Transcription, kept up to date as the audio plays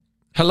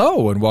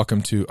Hello and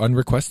welcome to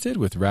Unrequested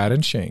with Rad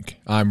and Shank.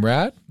 I'm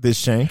Rad. This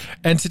Shank.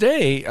 And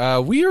today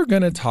we are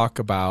going to talk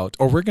about,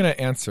 or we're going to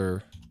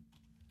answer,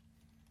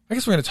 I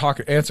guess we're going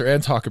to answer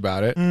and talk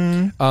about it.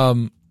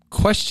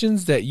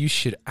 Questions that you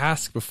should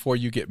ask before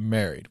you get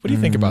married. What do you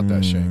think about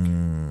that, Shank?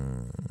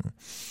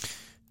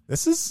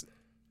 This is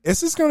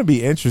going to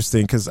be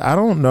interesting because I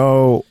don't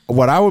know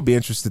what I would be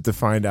interested to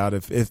find out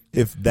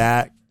if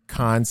that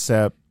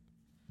concept,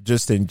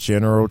 just in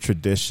general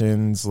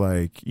traditions,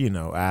 like, you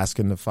know,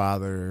 asking the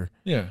father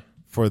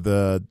for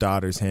the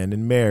daughter's hand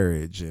in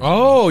marriage. And,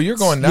 you're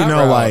going that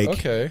route. Like,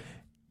 okay.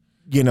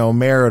 You know,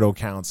 marital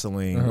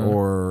counseling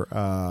or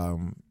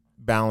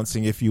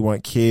balancing if you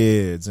want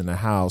kids in the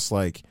house.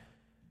 Like,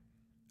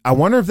 I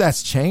wonder if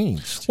that's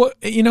changed. Well,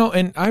 you know,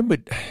 and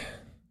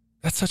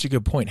that's such a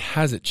good point.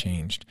 Has it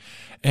changed?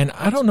 And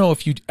I don't know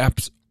if you'd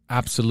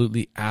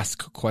absolutely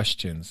ask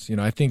questions. You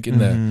know, I think in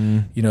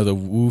the, you know, the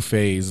woo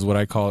phase is what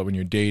I call it when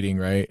you're dating,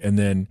 right? And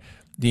then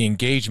the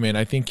engagement,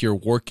 I think you're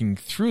working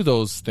through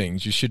those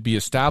things. You should be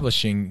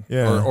establishing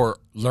or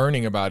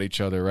learning about each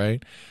other,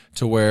 right?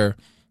 To where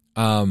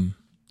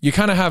you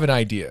kind of have an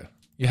idea.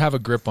 You have a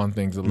grip on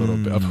things a little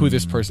bit of who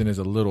this person is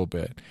a little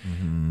bit.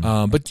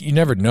 But you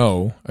never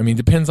know. I mean,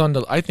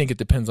 I think it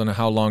depends on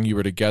how long you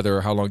were together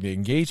or how long the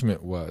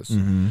engagement was.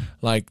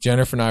 Like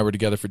Jennifer and I were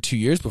together for 2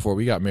 years before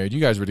we got married.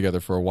 You guys were together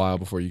for a while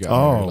before you got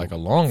married, like a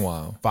long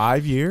while.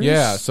 5 years?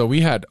 Yeah. So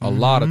we had a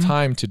lot of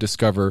time to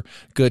discover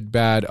good,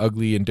 bad,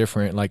 ugly, and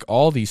different, like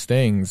all these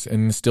things,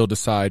 and still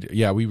decide,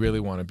 we really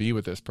want to be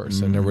with this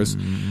person.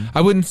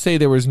 I wouldn't say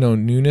there was no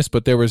newness,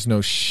 but there was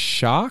no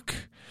shock.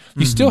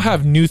 You still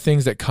have new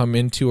things that come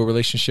into a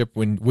relationship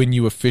when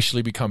you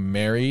officially become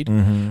married.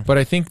 But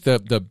I think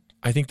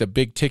the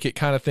big ticket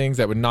kind of things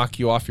that would knock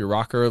you off your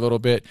rocker a little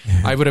bit.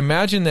 I would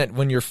imagine that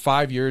when you're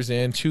 5 years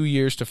in, 2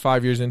 years to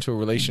 5 years into a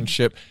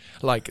relationship,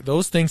 like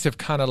those things have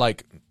kind of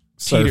like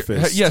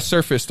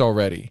surfaced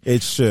already.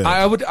 It should.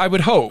 I would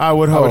hope. I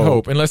would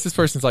hope. Unless this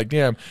person's like,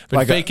 damn, been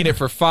like faking it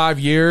for 5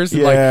 years.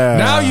 And like,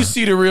 now you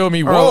see the real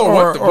me.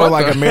 Whoa, or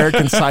like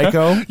American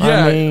Psycho.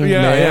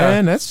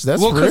 Man, that's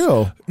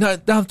real. Now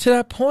to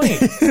that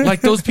point,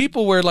 like those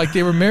people where like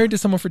they were married to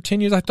someone for 10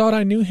 years. I thought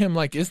I knew him.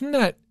 Like, isn't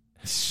that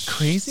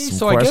crazy?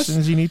 Some questions I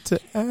guess you need to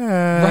ask.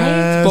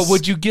 Right? But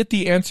would you get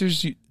the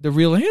answers, the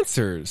real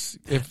answers?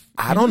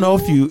 I don't know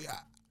if you.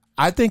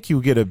 I think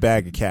you get a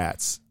bag of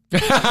cats.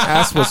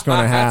 That's what's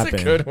going to happen.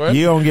 That's a good one.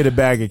 You don't get a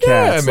bag of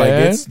cats.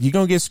 Man. You're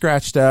going to get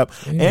scratched up.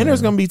 And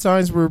there's going to be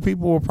times where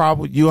people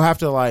will you'll have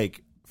to like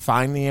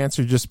find the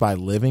answer just by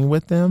living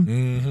with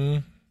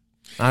them.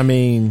 I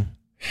mean,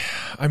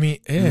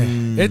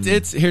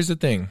 it's here's the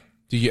thing.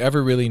 Do you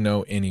ever really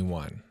know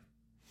anyone?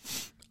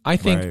 I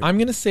think I'm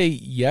going to say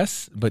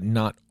yes, but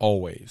not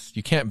always.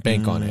 You can't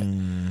bank on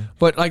it.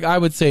 But like I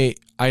would say,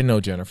 I know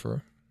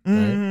Jennifer.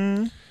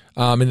 Right?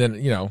 And then,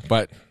 you know,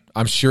 but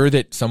I'm sure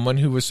that someone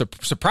who was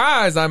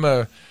surprised I'm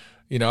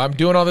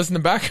doing all this in the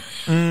back,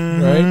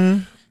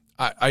 right?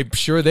 I'm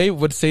sure they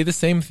would say the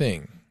same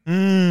thing,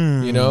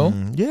 you know?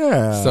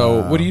 Yeah.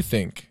 So what do you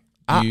think?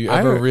 Do you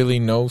ever really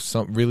know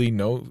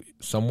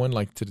someone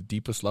like to the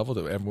deepest level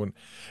that everyone?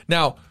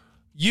 Now,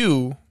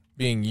 you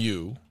being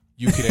you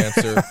could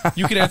answer.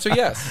 You could answer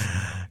yes.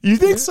 You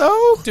think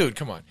so? Dude,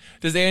 come on.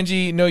 Does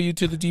Angie know you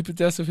to the deepest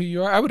depths of who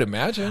you are? I would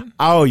imagine.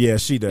 Oh, yeah,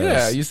 she does.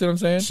 Yeah, you see what I'm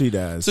saying? She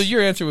does. So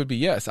your answer would be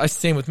yes.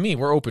 Same with me.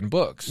 We're open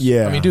books.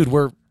 Yeah. I mean, dude,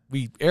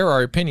 we air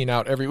our opinion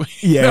out every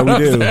week. Yeah, we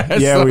do.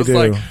 Yeah, we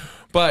do.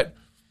 But,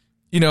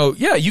 you know,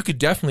 you could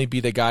definitely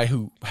be the guy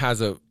who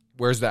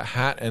wears that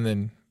hat and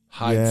then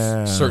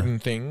hides certain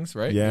things,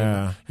 right?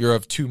 Yeah. You're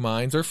of two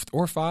minds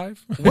or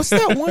five. What's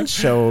that one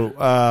show?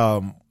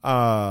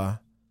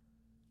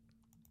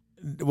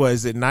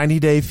 Was it 90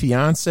 Day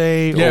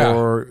Fiance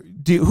or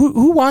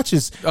who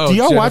watches? Do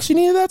y'all watch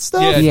any of that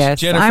stuff? Yeah, yes,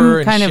 Jennifer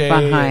I'm kind of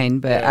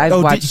behind, but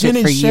I've watched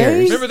it for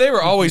years. Remember, they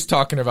were always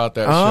talking about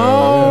that show.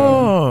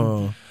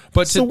 Oh,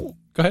 but go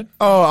ahead.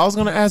 Oh, I was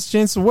going to ask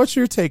Jen. So, what's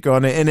your take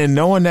on it? And then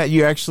knowing that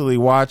you actually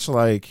watch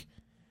like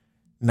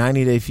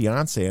 90 Day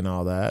Fiance and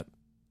all that.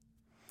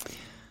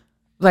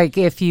 Like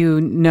if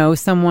you know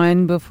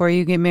someone before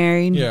you get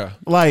married? Yeah.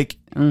 Like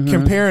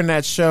comparing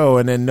that show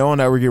and then knowing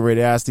that we're getting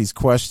ready to ask these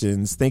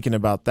questions, thinking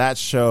about that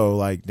show,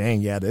 like,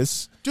 dang,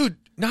 dude,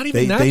 not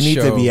even that show. They need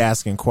to be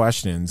asking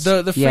questions.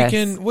 The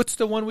freaking, what's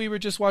the one we were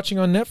just watching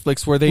on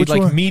Netflix where they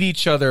meet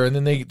each other and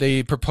then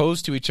they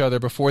propose to each other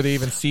before they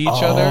even see each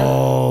other?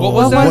 What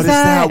was that? What is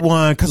that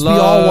one? Because we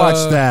all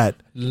watched that.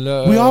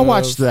 We all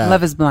watched that.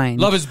 Love is Blind.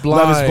 Love is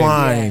Blind. Love is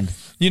Blind.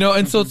 Yes. You know,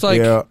 and so it's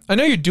like, I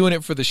know you're doing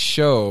it for the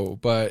show,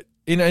 but...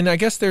 And I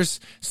guess there's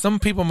some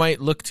people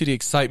might look to the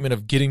excitement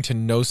of getting to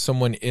know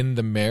someone in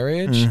the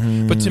marriage,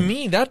 but to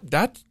me that's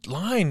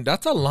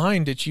a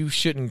line that you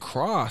shouldn't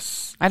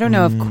cross. I don't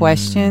know if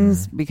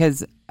questions,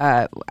 because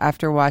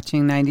after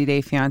watching 90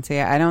 Day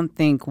Fiance, I don't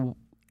think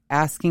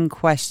asking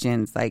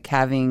questions, like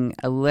having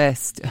a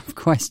list of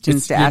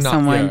questions to ask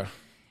someone. Yeah.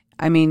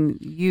 I mean,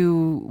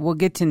 you will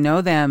get to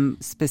know them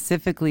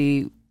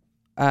specifically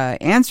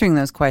answering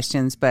those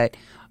questions, but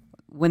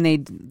when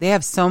they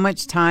have so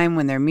much time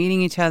when they're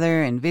meeting each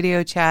other and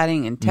video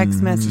chatting and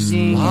text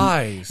messaging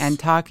and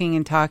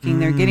talking,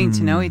 they're getting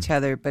to know each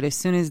other. But as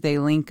soon as they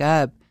link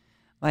up,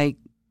 like,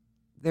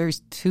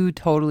 there's two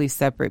totally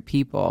separate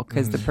people,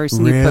 because the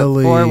person you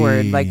put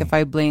forward, like if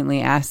I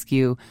blatantly ask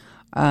you,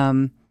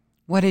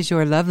 what is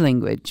your love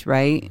language,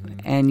 right?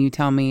 And you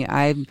tell me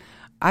I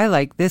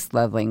like this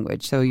love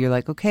language. So you're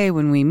like, okay,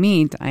 when we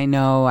meet, I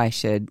know I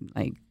should,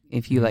 like,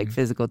 if you like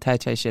physical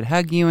touch, I should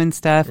hug you and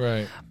stuff.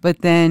 Right.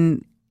 But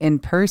then in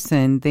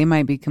person, they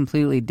might be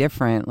completely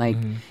different. Like,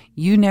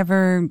 you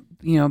never,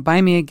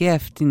 buy me a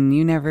gift, and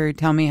you never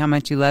tell me how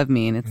much you love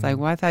me. And it's like,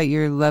 well, I thought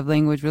your love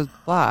language was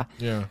blah.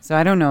 Yeah. So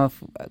I don't know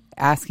if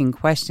asking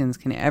questions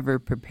can ever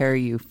prepare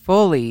you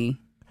fully.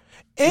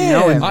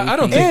 And I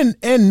don't think,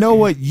 and know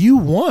what you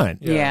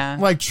want. Yeah.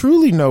 Like,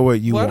 truly know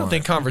what you want. I don't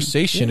think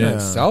conversation in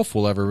itself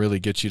will ever really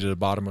get you to the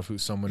bottom of who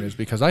someone is,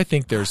 because I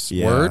think there's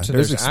words and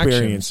there's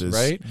experiences,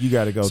 actions, right? You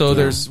got to go. So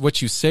there's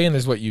what you say and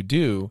there's what you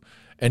do,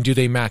 and do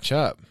they match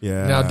up?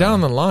 Yeah. Now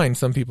down the line,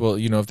 some people,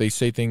 if they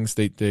say things,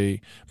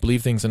 they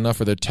believe things enough,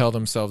 or they tell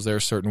themselves they're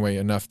a certain way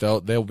enough,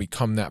 they'll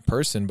become that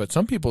person. But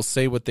some people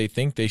say what they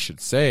think they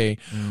should say,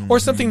 or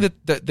something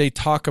that they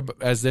talk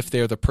about as if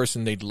they're the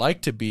person they'd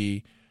like to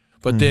be.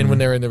 But then when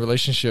they're in the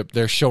relationship,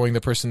 they're showing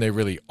the person they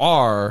really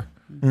are,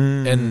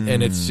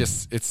 and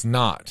it's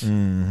not.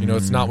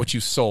 It's not what you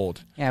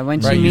sold. Yeah,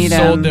 once right? you meet you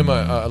sold them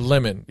a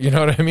lemon. You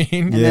know what I mean?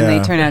 And then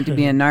they turn out to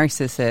be a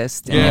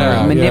narcissist, and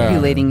they're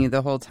manipulating you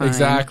the whole time.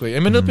 Exactly,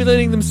 and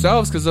manipulating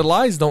themselves, because the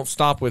lies don't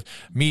stop with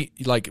me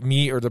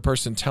or the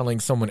person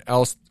telling someone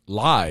else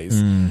lies.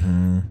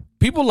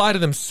 People lie to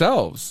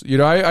themselves.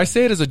 I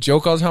say it as a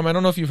joke all the time. I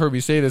don't know if you've heard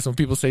me say this. When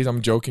people say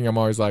I'm joking, I'm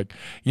always like,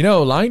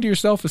 lying to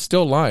yourself is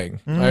still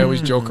lying. I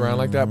always joke around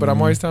like that, but I'm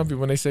always telling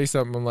people when they say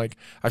something, I'm like,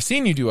 I've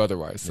seen you do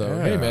otherwise.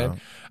 So, hey, man.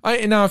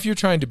 Now, if you're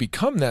trying to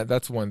become that,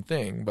 that's one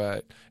thing.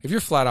 But if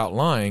you're flat out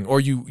lying, or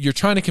you're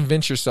trying to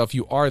convince yourself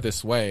you are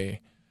this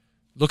way,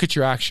 look at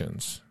your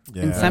actions.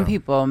 Yeah. And some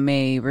people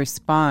may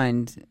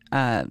respond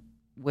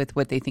with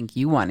what they think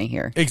you want to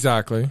hear.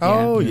 Exactly.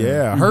 Oh,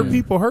 yeah. Hurt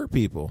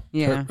people.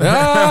 Yeah.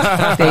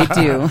 They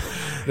do.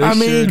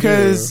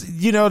 Because,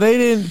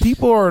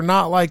 people are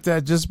not like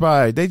that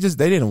they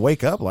didn't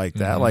wake up like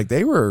that. Like,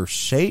 they were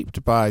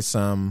shaped by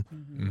some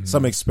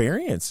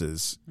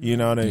experiences, you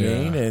know what I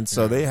mean? And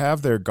so they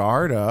have their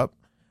guard up.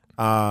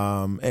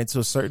 And to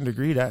a certain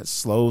degree, that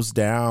slows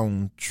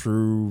down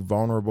true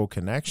vulnerable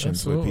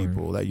connections with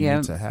people that you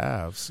need to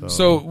have.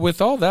 So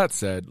with all that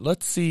said,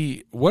 let's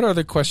see what are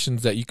the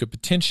questions that you could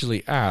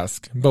potentially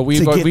ask. But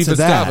we've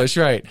established,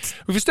 right?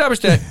 We've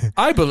established that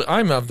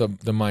I'm of the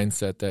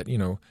mindset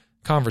that,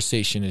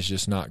 conversation is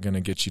just not going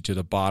to get you to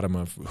the bottom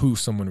of who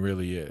someone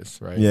really is,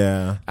 right?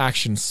 Yeah.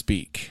 Actions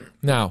speak.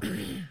 Now,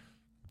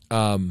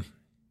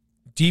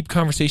 deep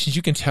conversations,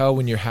 you can tell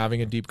when you're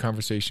having a deep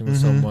conversation with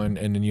someone,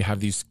 and then you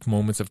have these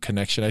moments of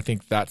connection. I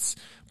think that's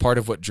part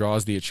of what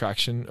draws the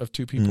attraction of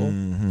two people.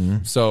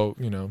 So,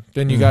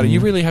 then you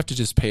really have to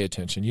just pay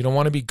attention. You don't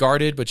want to be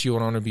guarded, but you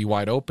want to be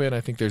wide open.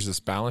 I think there's this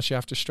balance you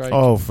have to strike.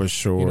 Oh, for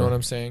sure. You know what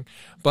I'm saying?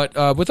 But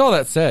with all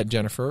that said,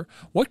 Jennifer,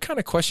 what kind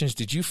of questions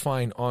did you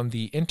find on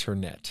the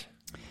internet?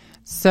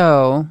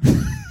 So...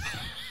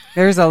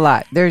 There's a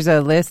lot. There's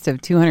a list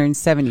of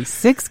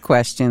 276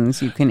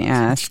 questions you can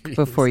ask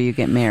before you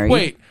get married.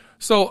 Wait,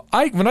 so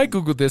when I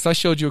Googled this, I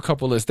showed you a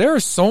couple lists. There are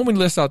so many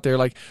lists out there.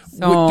 Like, did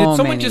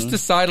someone just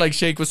decide, like,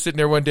 Shake was sitting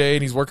there one day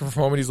and he's working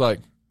from home and he's like,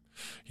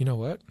 you know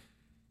what?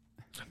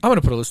 I'm going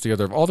to put a list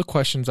together of all the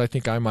questions I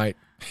think I might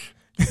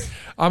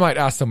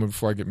ask someone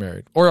before I get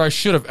married. Or I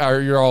should have,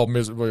 you're all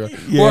miserable.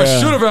 Yeah. Or I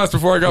should have asked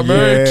before I got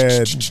married.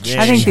 I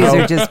think these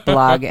are just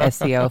blog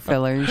SEO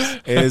fillers.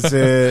 Is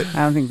it?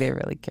 I don't think they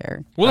really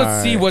care. Well,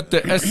 let's see what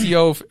the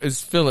SEO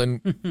is filling.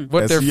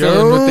 What they're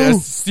filling with the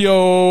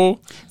SEO.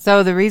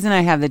 So the reason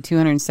I have the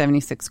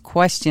 276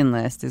 question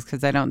list is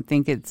because I don't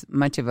think it's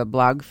much of a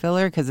blog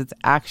filler, because it's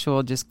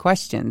actual just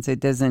questions. It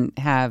doesn't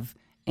have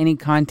any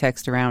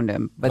context around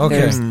them. But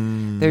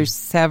there's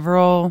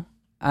several...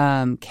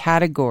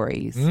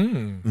 categories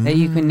that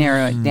you can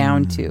narrow it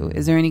down to.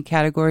 Is there any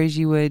categories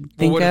you would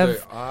think of?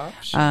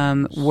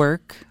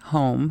 Work,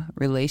 home,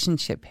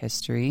 relationship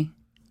history,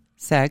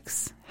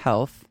 sex,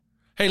 health.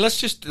 Hey,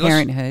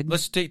 parenthood.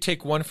 Let's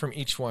take one from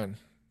each one.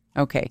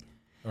 Okay.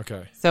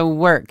 So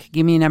work.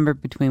 Give me a number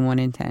between 1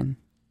 and 10.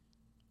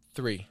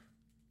 3.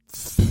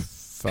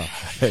 5.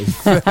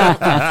 The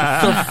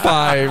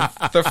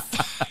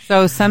 5.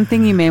 So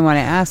something you may want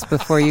to ask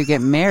before you get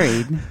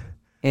married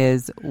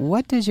is,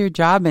 what does your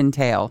job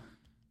entail?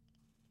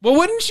 Well,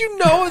 wouldn't you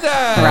know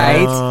that?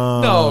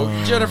 Right?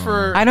 No,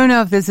 Jennifer. I don't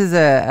know if this is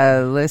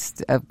a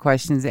list of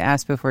questions to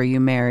ask before you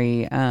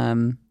marry,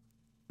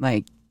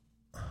 like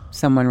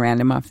someone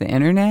random off the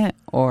internet,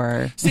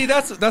 or... See,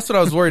 that's what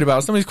I was worried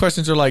about. Some of these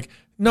questions are like,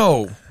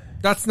 no,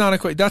 that's not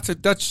a...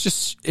 That's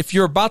just... If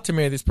you're about to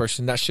marry this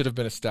person, that should have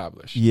been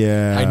established.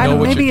 Yeah. I know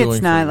what maybe you're doing.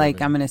 It's not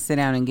like I'm going to sit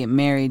down and get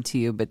married to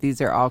you, but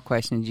these are all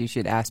questions you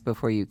should ask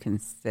before you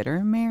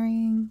consider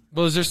marrying.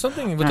 Well, is there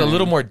something with a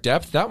little more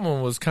depth? That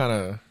one was kind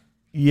of...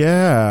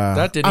 Yeah.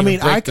 That didn't even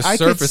break the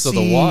surface of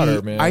the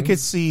water, man. I could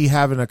see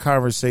having a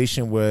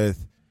conversation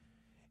with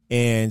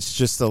Ange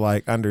just to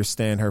like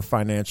understand her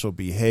financial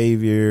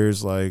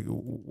behaviors, like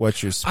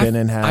what your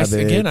spending habits.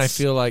 Again, I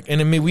feel like,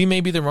 and we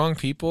may be the wrong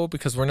people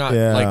because we're not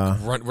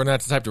we're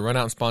not the type to run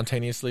out and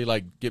spontaneously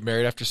like get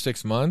married after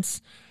 6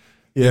 months.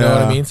 Yeah. You know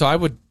what I mean? So I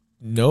would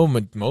know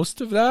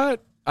most of that.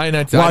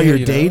 While you're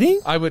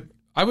dating? I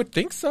would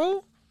think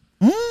so.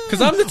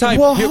 Because I'm the type.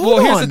 Well, here's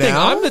the thing.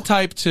 now. I'm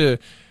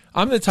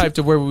the type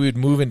to where we would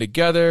move in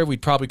together.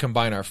 We'd probably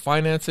combine our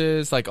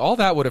finances. Like all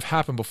that would have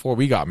happened before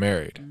we got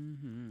married.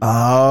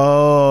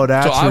 Oh,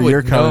 that's where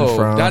you're coming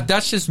from.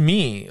 That's just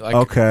me. Like,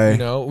 okay. You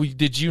know,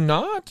 did you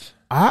not?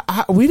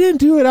 We didn't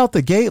do it out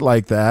the gate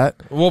like that.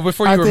 Well,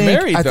 before you were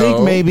married, I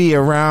think maybe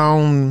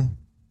around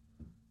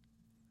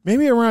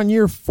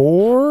year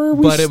 4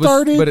 we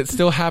started. But it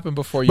still happened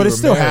before you were married. But it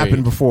still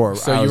happened before.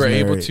 So you were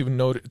able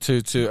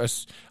to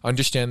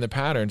understand the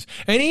patterns.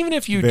 And even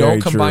if you don't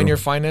combine your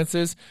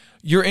finances,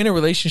 you're in a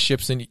relationship,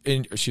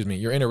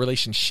 you're in a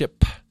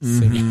relationship,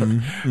 singular,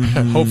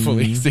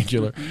 hopefully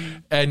singular.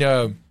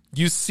 And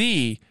you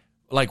see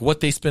like what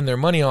they spend their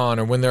money on,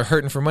 or when they're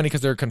hurting for money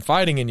because they're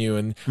confiding in you,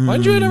 and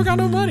mind you, I never got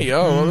no money.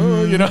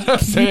 Oh, you know what I'm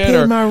saying? You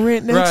pay my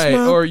rent next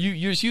month? Or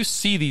you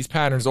see these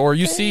patterns, or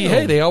you see,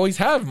 hey, they always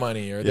have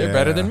money, or they're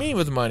better than me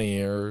with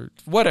money, or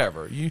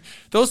whatever.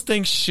 Those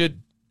things should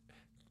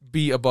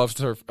be above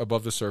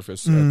the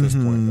surface at this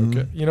point.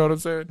 Okay, you know what I'm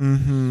saying?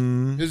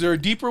 Mm-hmm. Is there a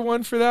deeper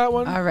one for that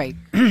one? All right,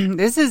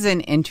 this is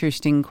an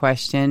interesting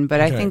question, but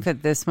I think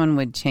that this one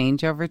would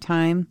change over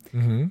time.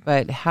 Mm-hmm.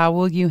 But how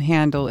will you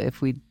handle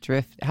if we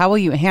drift? How will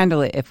you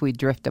handle it if we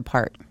drift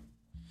apart?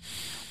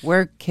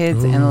 Work,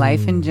 kids, and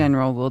life in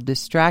general will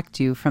distract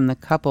you from the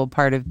couple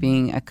part of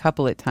being a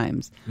couple at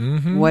times.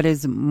 Mm-hmm. What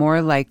is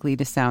more likely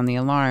to sound the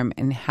alarm,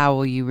 and how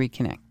will you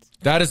reconnect?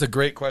 That is a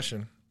great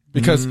question.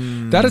 Because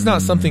that is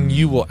not something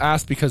you will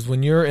ask, because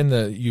when you're in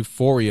the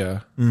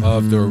euphoria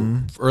of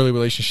the early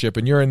relationship,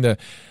 and you're in the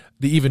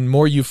even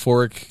more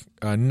euphoric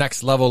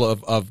next level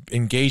of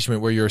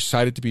engagement where you're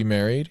excited to be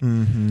married,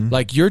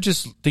 like you're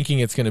just thinking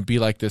it's going to be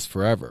like this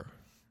forever,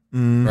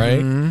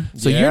 right?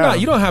 So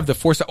you don't have the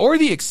foresight or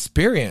the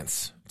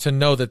experience to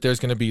know that there's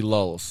going to be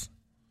lulls.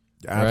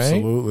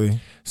 Absolutely. Right?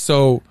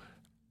 So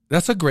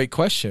that's a great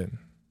question.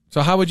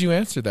 So how would you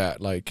answer that?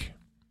 Like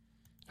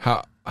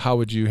how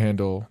would you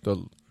handle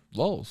the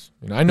lulls?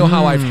 You know, I know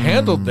how I've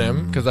handled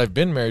them because I've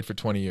been married for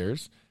 20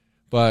 years,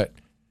 but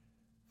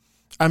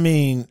I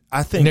mean,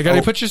 I think you got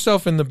to put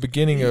yourself in the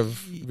beginning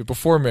of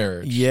before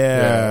marriage.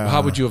 Yeah.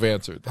 How would you have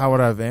answered that? How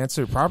would I have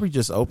answered? Probably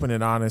just open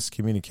and honest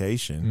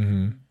communication.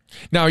 Mm-hmm.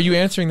 Now, are you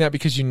answering that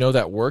because you know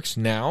that works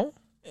now?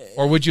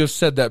 Or would you have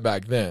said that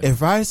back then?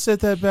 If I said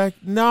that back,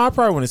 no, I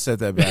probably wouldn't have said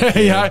that back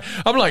then. Yeah,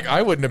 I'm like,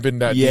 I wouldn't have been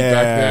that deep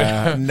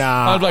back then.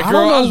 Nah. I'm like,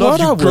 girl, I love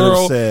you,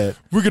 girl. Said.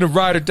 We're going to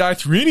ride or die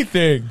through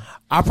anything.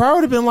 I probably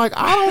would have been like,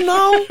 I don't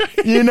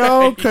know, you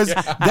know, because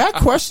that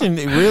question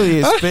really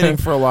is fitting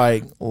for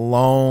like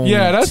long,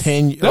 that's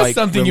like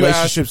something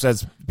relationships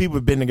that's people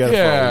have been together for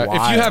a while.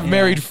 If you have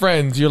married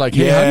friends, you're like,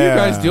 hey, how do you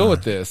guys deal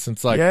with this? And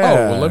it's like, oh,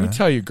 well, let me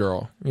tell you,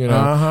 girl, you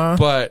know,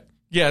 but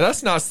yeah,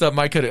 that's not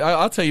something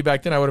I'll tell you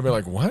back then I would have been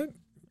like, what?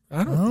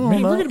 I don't know.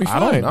 We're going to be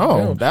fine. I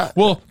don't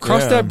know.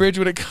 Cross that bridge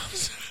when it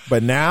comes.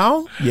 But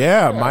now,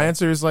 my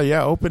answer is like,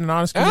 open and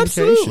honest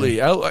communication.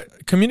 Absolutely.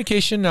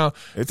 Communication. Now,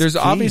 there's key.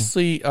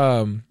 obviously,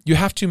 you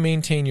have to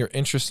maintain your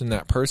interest in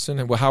that person.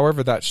 And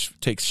however that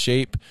takes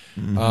shape,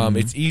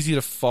 it's easy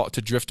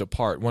to drift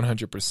apart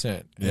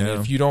 100%. And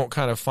if you don't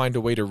kind of find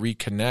a way to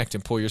reconnect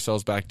and pull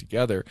yourselves back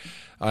together,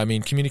 I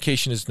mean,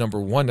 communication is number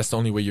one. That's the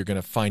only way you're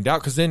going to find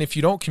out. Because then if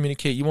you don't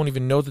communicate, you won't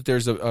even know that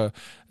there's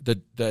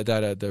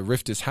the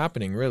rift is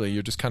happening, really.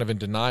 You're just kind of in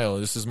denial.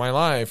 This is my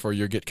life. Or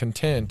you get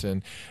content.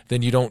 And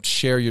then you don't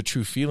share your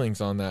true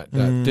feelings on that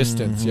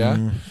distance. Yeah.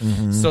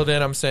 Mm-hmm. So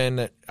then I'm saying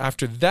that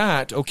after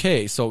that,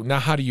 okay, so now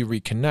how do you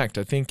reconnect?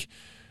 I think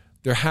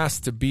there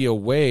has to be a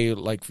way,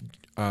 like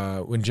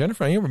when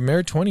Jennifer and I were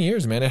married 20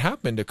 years, man, it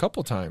happened a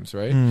couple times,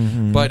 right?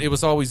 Mm-hmm. But it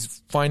was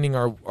always finding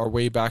our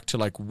way back to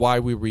like why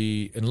we were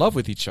in love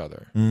with each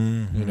other,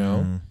 you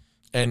know?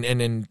 And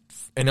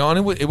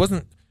it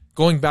wasn't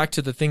going back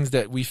to the things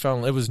that we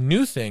found. It was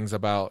new things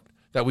about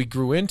that we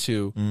grew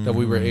into that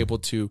we were able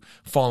to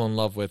fall in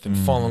love with and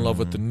fall in love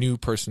with the new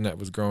person that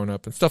was growing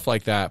up and stuff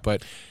like that.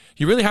 But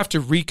you really have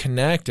to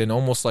reconnect and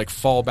almost like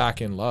fall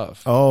back in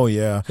love. Oh,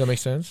 yeah. Does that make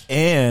sense?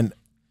 And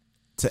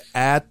to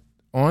add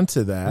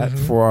onto that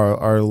for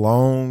our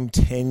long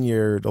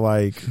tenured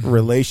like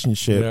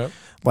relationship,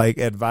 like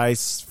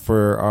advice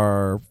for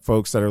our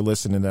folks that are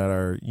listening that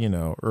are, you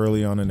know,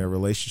 early on in their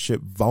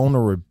relationship,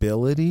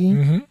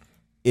 vulnerability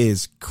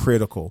is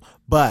critical.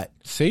 But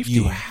safety.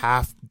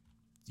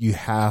 You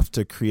have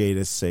to create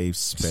a safe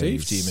space.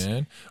 Safety,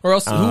 man. Or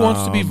else who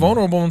wants to be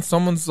vulnerable when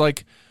someo's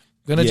like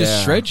gonna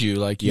just shred you?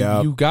 Like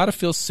you gotta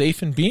feel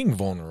safe in being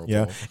vulnerable.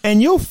 Yeah.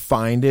 And you'll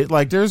find it.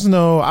 Like there's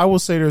no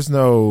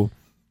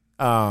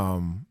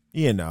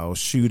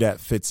shoe that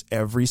fits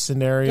every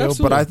scenario.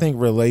 Absolutely. But I think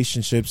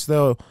relationships,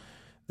 they'll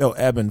they'll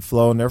ebb and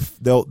flow, and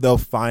they'll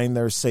find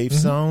their safe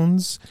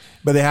zones,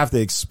 but they have to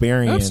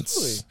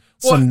experience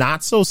some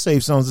not so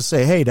safe zones to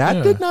say, hey,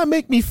 that did not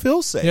make me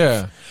feel safe.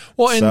 Yeah.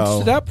 Well, and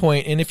to that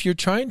point, and if you're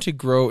trying to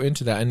grow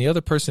into that, and the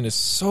other person is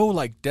so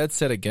like dead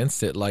set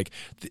against it, like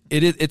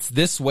it's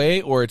this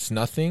way or it's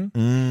nothing,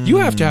 you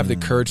have to have the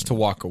courage to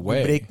walk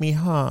away. Make me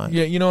hot.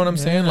 Yeah, you know what I'm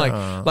saying?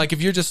 Like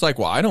if you're just like,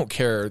 well, I don't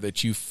care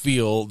that you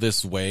feel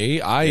this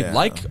way. I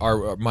like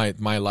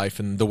my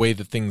life and the way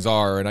that things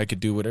are, and I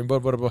could do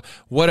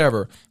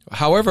whatever.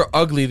 However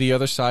ugly the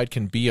other side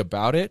can be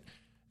about it,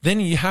 then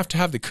you have to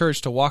have the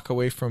courage to walk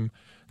away from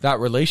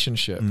that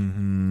relationship,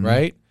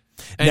 right?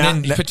 And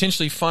then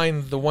potentially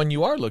find the one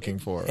you are looking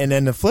for. And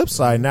then the flip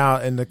side,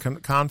 now in the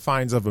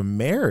confines of a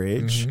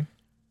marriage,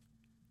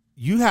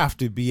 you have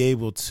to be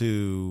able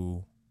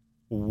to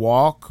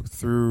walk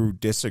through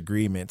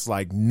disagreements,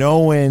 like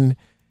knowing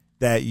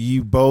that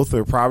you both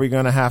are probably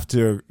going to have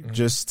to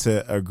just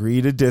to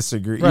agree to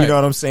disagree. Right. You know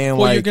what I'm saying?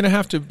 Well, you're going to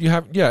have to,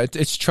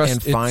 it's trust.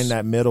 And find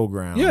that middle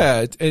ground.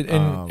 Yeah.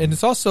 And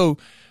it's also,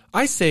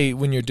 I say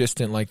when you're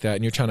distant like that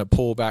and you're trying to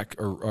pull back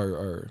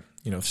or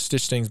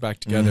stitch things back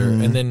together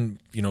and then,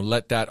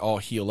 let that all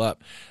heal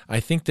up. I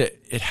think that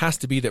it has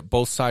to be that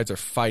both sides are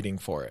fighting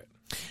for it.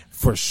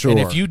 For sure. And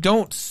if you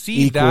don't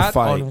see that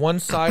on one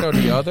side or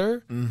the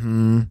other,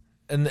 and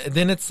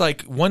then it's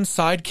like one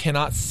side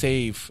cannot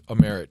save a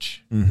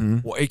marriage.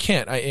 Well, it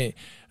can't. I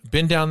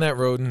been down that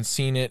road and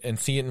seen it and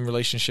see it in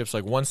relationships.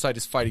 Like one side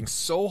is fighting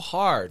so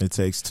hard. It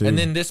takes two. And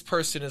then this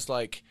person is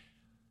like,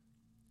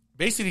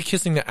 basically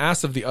kissing the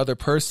ass of the other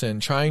person,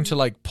 trying to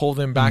like pull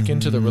them back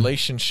into the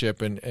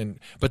relationship,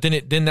 but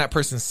then that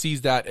person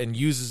sees that and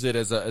uses it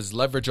as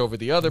leverage over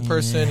the other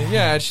person. And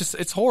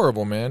it's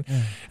horrible, man.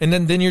 And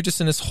then you're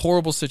just in this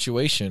horrible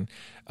situation.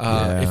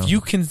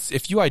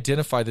 If you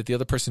identify that the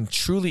other person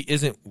truly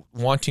isn't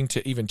wanting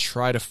to even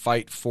try to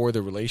fight for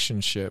the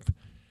relationship,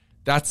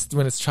 that's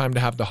when it's time to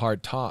have the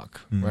hard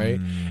talk, right?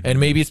 And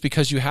maybe it's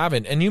because you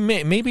haven't. And you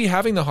maybe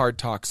having the hard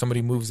talk,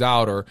 somebody moves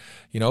out or,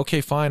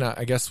 okay, fine,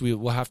 I guess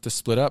we'll have to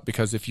split up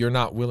because if you're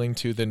not willing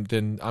to,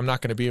 then I'm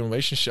not going to be in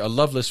a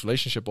loveless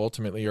relationship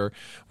ultimately, or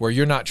where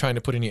you're not trying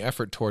to put any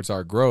effort towards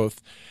our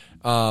growth.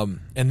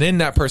 And then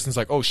that person's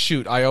like, oh,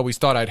 shoot, I always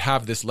thought I'd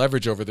have this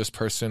leverage over this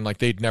person, like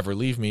they'd never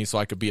leave me so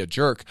I could be a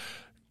jerk.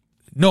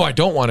 No, I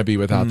don't want to be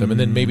without them. And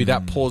then maybe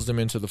that pulls them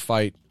into the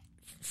fight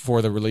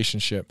for the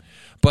relationship.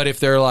 But if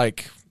they're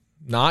like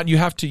not, you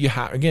have to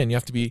have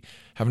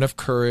enough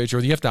courage, or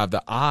you have to have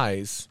the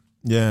eyes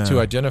to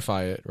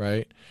identify it,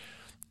 right?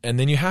 And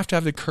then you have to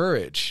have the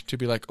courage to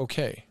be like,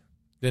 okay,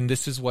 then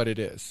this is what it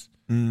is.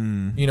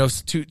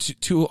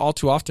 All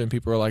too often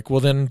people are like, well,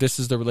 then this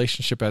is the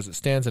relationship as it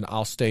stands and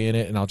I'll stay in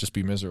it and I'll just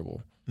be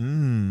miserable.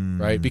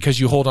 Right? Because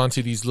you hold on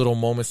to these little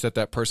moments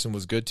that person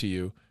was good to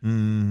you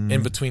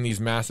in between these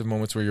massive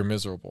moments where you're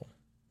miserable.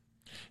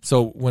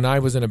 So when I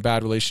was in a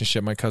bad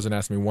relationship, my cousin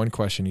asked me one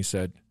question. He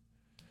said,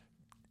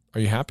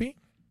 are you happy?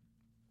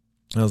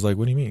 And I was like,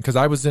 what do you mean? Because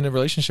I was in a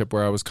relationship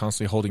where I was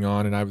constantly holding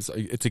on, and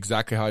it's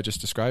exactly how I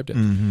just described it.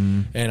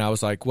 And I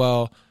was like,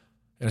 well,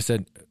 and I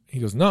said, he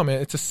goes, no,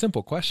 man, it's a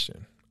simple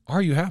question.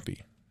 Are you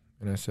happy?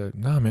 And I said,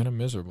 no, man, I'm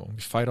miserable.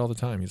 We fight all the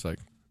time. He's like,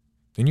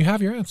 then you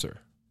have your answer.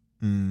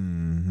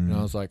 And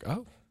I was like,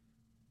 oh.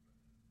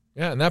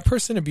 Yeah, and that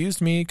person abused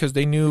me because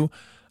they knew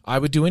I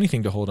would do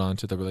anything to hold on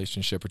to the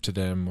relationship or to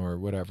them or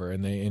whatever.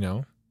 And they,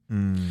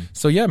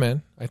 So yeah,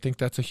 man, I think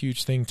that's a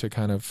huge thing to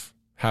kind of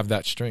have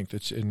that strength.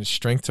 It's in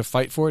strength to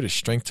fight for it, is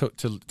strength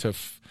to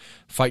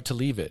fight to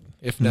leave it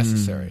if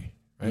necessary.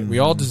 Right? We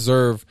all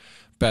deserve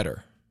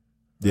better.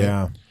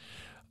 Right?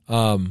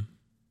 Yeah.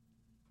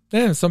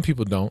 And some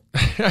people don't.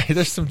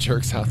 There's some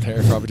jerks out there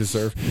who probably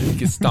deserve to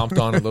get stomped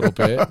on a little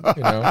bit.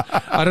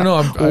 I don't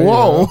know.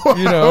 Whoa!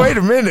 Wait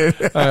a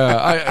minute.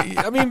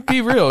 I mean,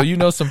 be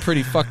real. Some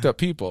pretty fucked up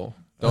people,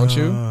 don't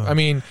you? I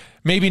mean,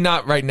 maybe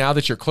not right now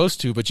that you're close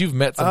to, but you've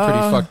met some pretty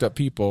fucked up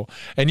people.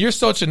 And you're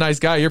such a nice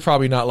guy. You're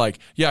probably not like,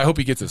 yeah, I hope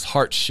he gets his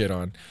heart shit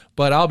on.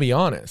 But I'll be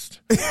honest.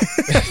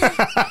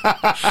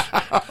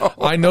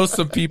 I know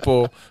some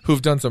people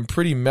who've done some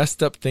pretty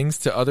messed up things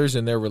to others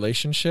in their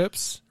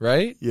relationships,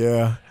 right?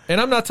 Yeah.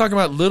 And I'm not talking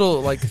about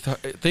little like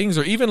things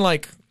or even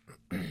like,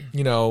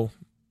 things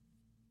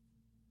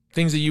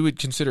that you would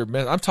consider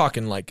I'm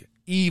talking like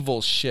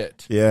evil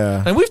shit.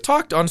 Yeah. And we've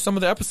talked on some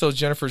of the episodes,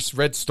 Jennifer's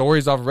read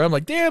stories off of it. I'm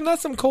like, damn,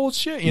 that's some cold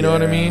shit. You know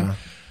what I mean?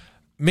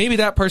 Maybe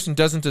that person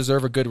doesn't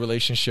deserve a good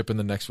relationship in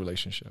the next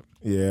relationship.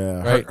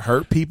 Yeah. Right?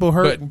 Hurt people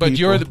hurt but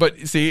people.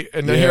 See,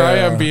 and then here I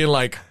am being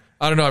like,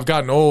 I don't know, I've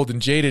gotten old and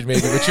jaded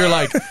maybe, but you're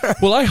like,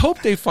 well, I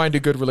hope they find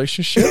a good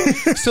relationship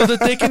so that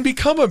they can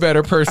become a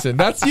better person.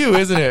 That's you,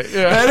 isn't it?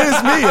 Yeah. That is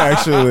me,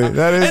 actually.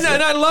 That is,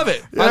 and I love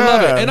it. Yeah. I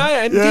love it.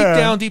 And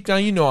deep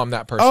down, I'm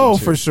that person. Oh,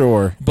 too. For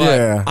sure.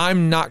 But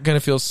I'm not going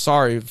to feel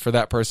sorry for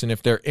that person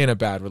if they're in a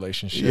bad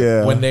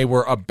relationship when they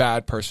were a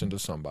bad person to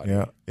somebody.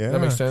 Yeah. Does that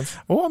make sense?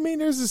 Well, I mean,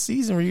 there's a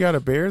season where you got to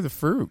bear the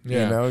fruit.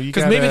 Yeah.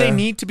 Because maybe they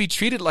need to be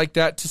treated like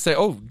that to say,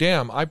 oh,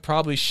 damn, I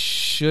probably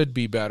should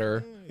be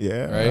better.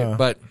 Yeah. Right?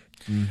 But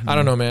I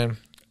don't know, man.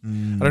 I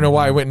don't know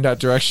why I went in that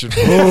direction.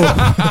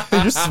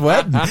 You're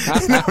sweating.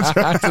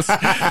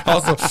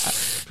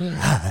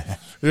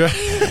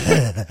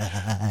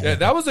 Yeah,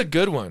 that was a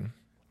good one.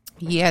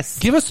 Yes.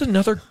 Give us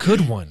another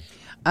good one.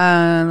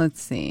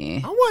 Let's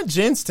see. I want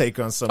Jen's take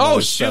on some of Oh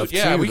this shoot! stuff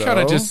Yeah, too, we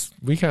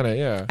kind of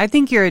yeah. I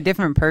think you're a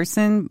different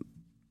person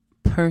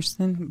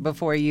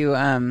before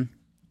you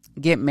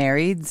get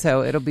married,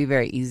 so it'll be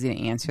very easy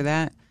to answer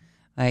that.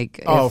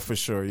 Like, for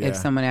sure, yeah. If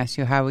someone asks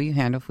you, how will you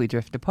handle if we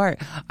drift apart?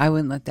 I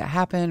wouldn't let that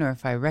happen, or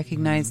if I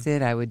recognized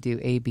it, I would do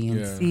A, B,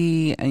 and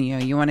C. And,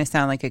 you want to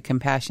sound like a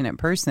compassionate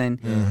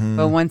person,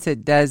 but once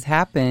it does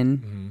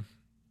happen,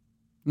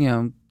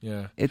 it'll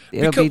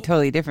be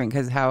totally different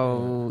because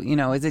how,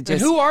 is it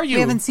just, and who are you?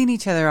 We haven't seen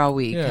each other all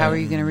week. How are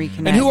you going to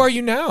reconnect? And who are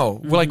you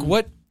now? Like,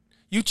 what?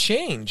 You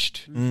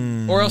changed,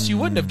 or else you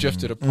wouldn't have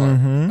drifted apart.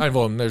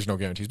 Well, there's no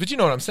guarantees, but you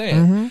know what I'm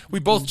saying. We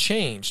both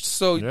changed.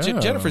 So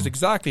Jennifer's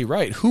exactly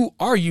right. Who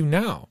are you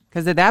now?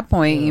 Because at that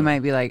point, you might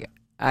be like,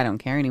 I don't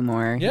care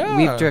anymore. Yeah.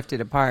 We've drifted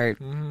apart.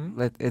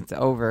 It's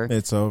over.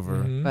 It's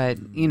over. But,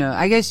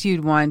 I guess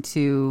you'd want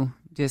to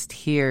just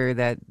hear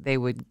that they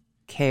would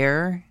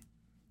care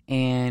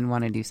and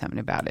want to do something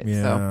about it.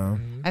 Yeah. So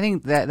I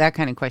think that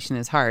kind of question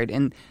is hard.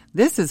 And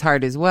this is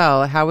hard as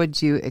well. How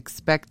would you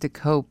expect to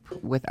cope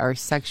with our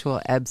sexual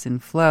ebbs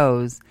and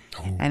flows?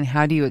 And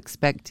how do you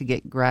expect to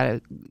get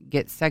your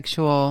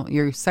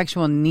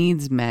sexual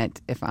needs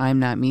met if I'm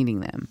not meeting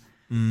them?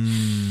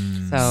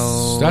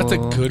 So that's a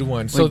good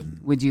one.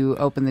 Would you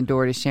open the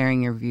door to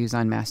sharing your views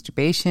on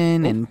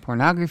masturbation and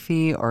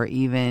pornography, or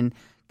even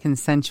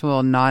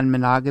consensual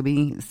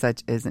non-monogamy,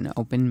 such as an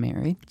open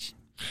marriage?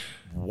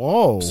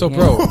 Whoa. So,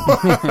 bro,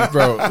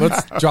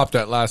 let's drop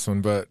that last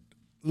one. But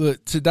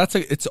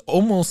it's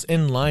almost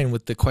in line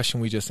with the question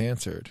we just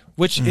answered,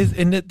 which is,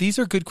 and these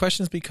are good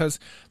questions because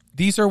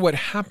these are what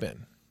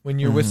happen when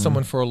you're with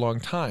someone for a long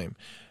time.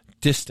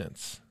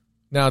 Distance.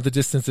 Now, the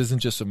distance isn't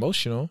just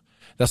emotional.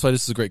 That's why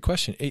this is a great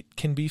question. It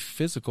can be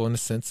physical in the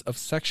sense of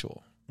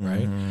sexual,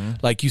 right?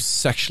 Like you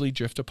sexually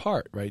drift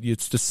apart, right?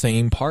 It's the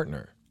same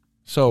partner.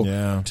 So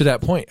to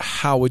that point,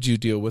 how would you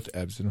deal with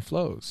ebbs and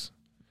flows?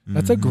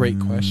 That's a great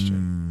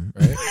question,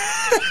 right?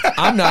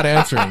 I'm not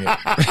answering it.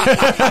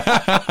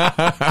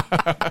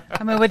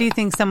 I mean, what do you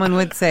think someone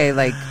would say?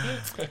 Like,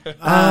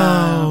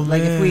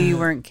 if we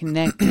weren't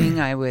connecting,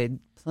 I would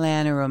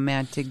plan a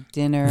romantic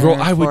dinner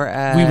for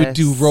us. We would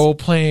do role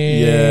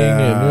playing.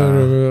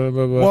 Yeah.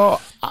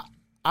 Well,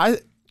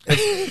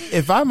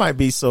 if I might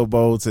be so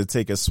bold to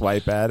take a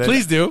swipe at it,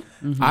 please do.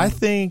 I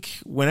think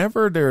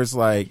whenever there's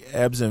like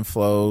ebbs and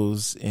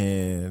flows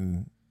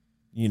in,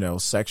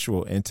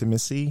 sexual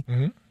intimacy,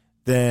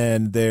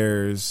 then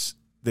there's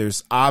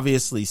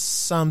obviously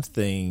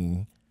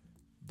something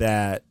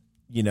that,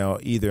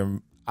 either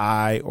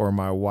I or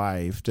my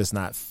wife does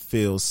not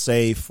feel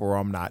safe, or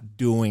I'm not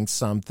doing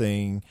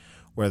something,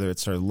 whether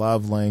it's her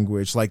love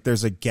language. Like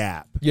there's a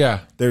gap.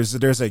 Yeah.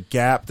 There's a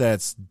gap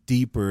that's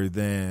deeper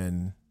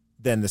than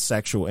the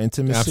sexual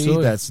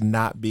intimacy that's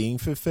not being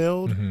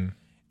fulfilled.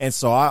 And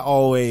so I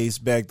always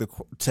beg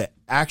to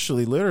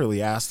actually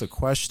literally ask the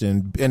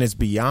question, and it's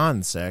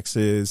beyond sex,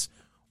 is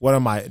what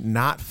am I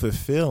not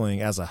fulfilling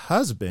as a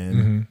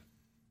husband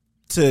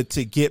to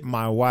get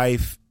my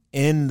wife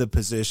in the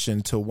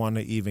position to want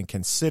to even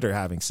consider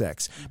having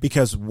sex?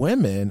 Because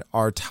women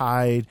are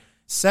tied.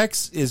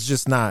 Sex is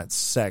just not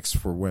sex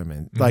for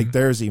women. Like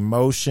there's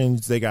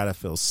emotions. They got to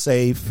feel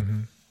safe.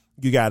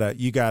 You gotta,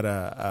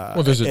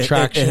 well, there's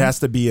attraction. It has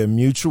to be a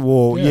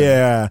mutual,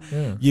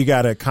 you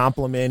gotta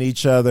compliment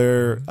each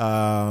other,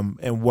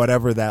 and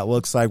whatever that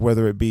looks like,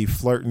 whether it be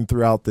flirting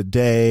throughout the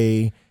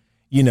day,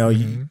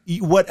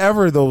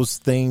 whatever those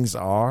things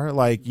are,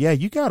 like,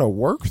 you gotta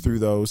work through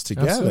those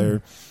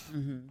together.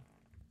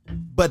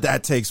 But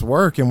that takes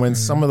work. And when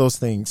some of those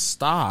things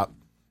stop,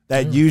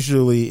 that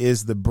usually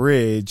is the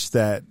bridge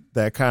that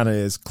kind of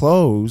is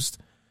closed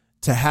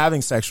to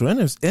having sexual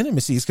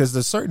intimacies, because to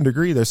a certain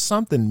degree there's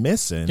something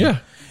missing.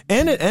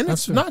 And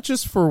it's not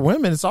just for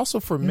women, it's also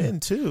for men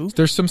too.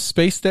 There's some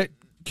space that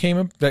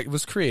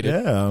was created.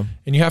 And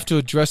you have to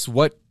address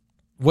what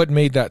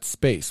made that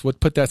space,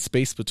 what put that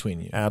space between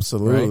you.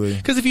 Absolutely.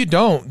 Because if you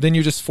don't, then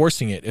you're just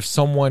forcing it. If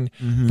someone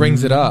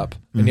brings it up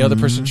and the other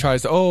person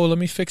tries to, let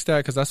me fix that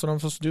because that's what I'm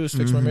supposed to do is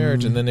fix my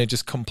marriage, and then they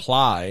just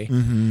comply,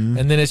 and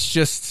then it's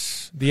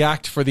just the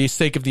act for the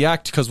sake of the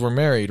act because we're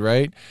married,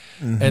 right?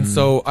 And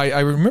so I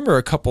remember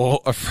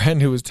a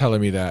friend who was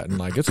telling me that, and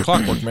like, it's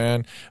clockwork,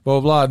 man, blah,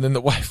 blah, blah. And then the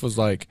wife was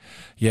like,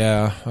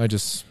 I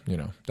just,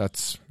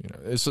 that's,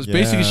 so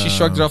basically she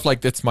shrugged it off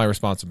like, it's my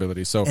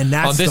responsibility. So on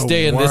this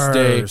day and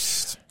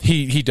this day,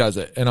 he does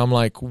it. And I'm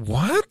like,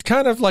 what?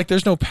 Kind of like,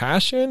 there's no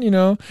passion,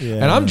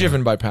 and I'm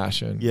driven by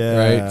passion,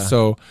 right?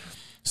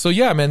 So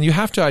yeah, man, you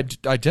have to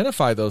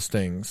identify those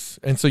things.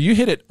 And so you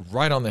hit it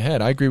right on the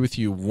head. I agree with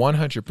you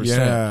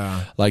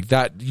 100%. Like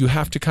that, you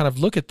have to kind of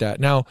look at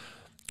that. Now,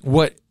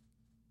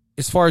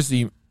 as far as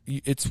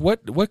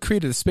what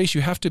created the space,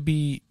 you have to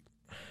be,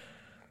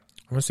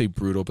 I'm going to say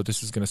brutal, but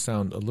this is going to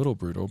sound a little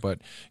brutal, but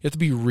you have to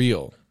be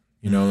real,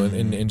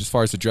 and as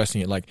far as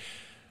addressing it, like,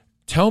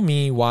 tell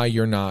me why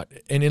you're not.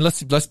 And then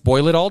let's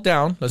boil it all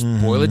down. Let's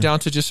boil it down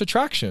to just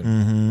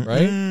attraction,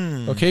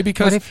 right? Okay,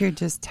 because what if you're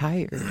just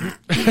tired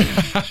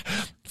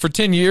for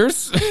 10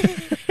 years?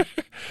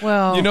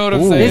 Well, you know what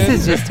I'm saying?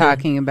 This is just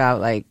talking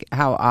about like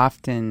how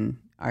often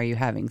are you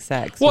having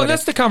sex? Well,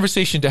 that's the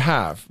conversation to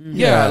have.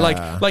 Yeah,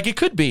 like it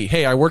could be,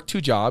 hey, I work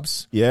 2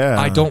 jobs. Yeah,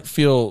 I don't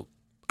feel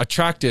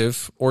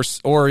attractive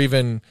or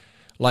even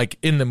like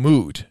in the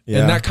mood,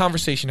 and that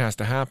conversation has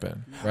to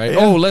happen, right?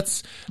 Oh,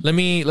 let's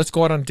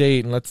go out on a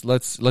date and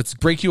let's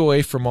break you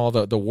away from all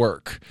the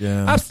work.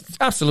 Yeah,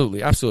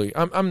 absolutely.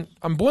 I'm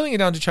boiling it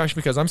down to attraction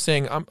because I'm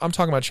saying I'm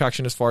talking about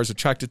attraction as far as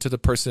attracted to the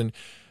person,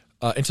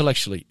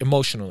 intellectually,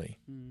 emotionally,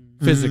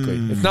 physically.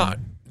 It's not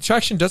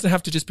attraction doesn't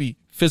have to just be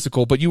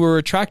physical, but you were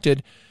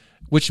attracted,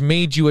 which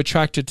made you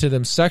attracted to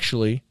them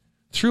sexually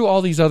through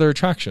all these other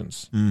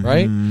attractions,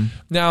 right?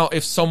 Now,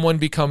 if someone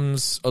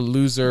becomes a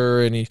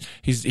loser and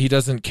he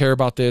doesn't care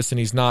about this and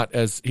he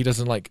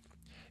doesn't like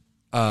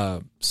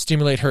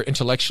stimulate her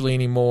intellectually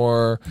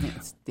anymore,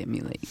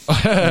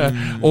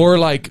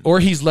 or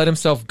he's let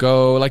himself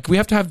go. Like we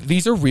have to have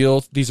these are real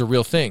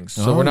things.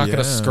 So we're not going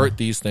to skirt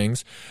these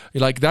things.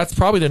 Like that's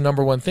probably the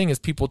number one thing is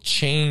people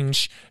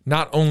change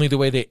not only the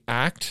way they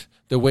act,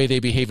 the way they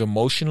behave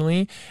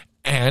emotionally,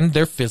 and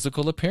their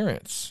physical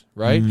appearance,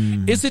 right?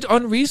 Is it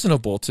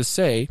unreasonable to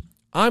say,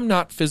 I'm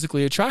not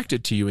physically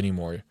attracted to you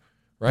anymore,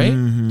 right?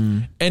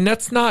 And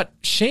that's not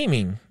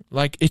shaming.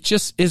 Like, it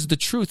just is the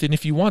truth. And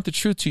if you want the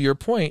truth, to your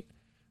point,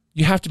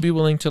 you have to be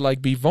willing to,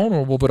 like, be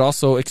vulnerable, but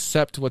also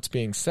accept what's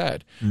being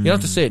said. You don't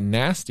have to say it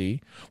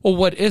nasty. Well,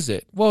 what is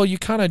it? Well, you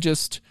kind of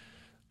just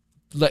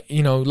let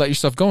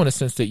yourself go in a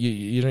sense that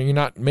you're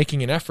not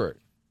making an effort.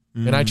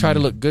 And I try to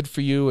look good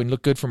for you and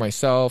look good for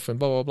myself and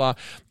blah, blah, blah.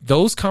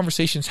 Those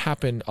conversations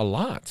happen a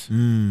lot,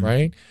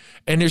 right?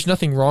 And there's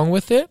nothing wrong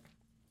with it.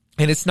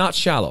 And it's not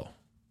shallow.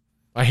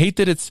 I hate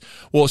that it's,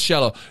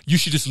 shallow. You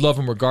should just love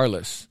him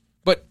regardless.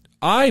 But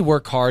I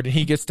work hard and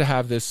he gets to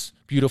have this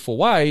beautiful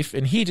wife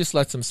and he just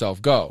lets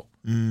himself go.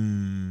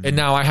 And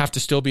now I have to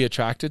still be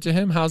attracted to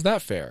him? How's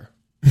that fair?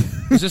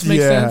 Does this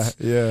make sense?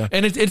 Yeah.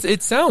 And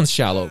it sounds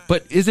shallow,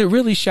 but is it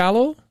really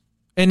shallow?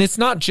 And it's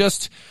not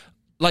just...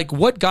 like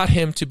what got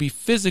him to be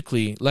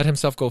let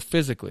himself go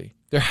physically?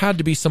 There had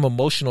to be some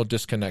emotional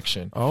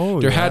disconnection.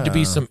 There had to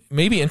be some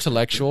maybe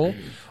intellectual,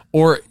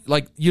 or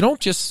like you don't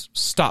just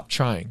stop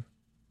trying.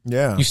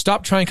 Yeah. You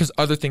stop trying because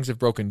other things have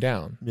broken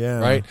down. Yeah.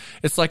 Right?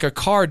 It's like a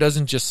car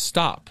doesn't just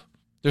stop.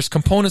 There's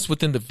components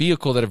within the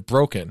vehicle that have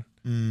broken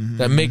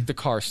that make the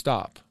car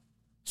stop.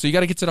 So you got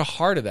to get to the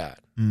heart of that.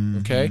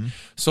 Okay?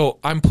 So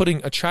I'm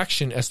putting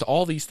attraction as to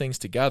all these things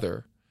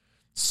together.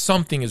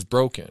 Something is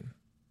broken.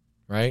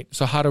 Right?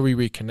 So how do we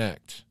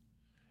reconnect?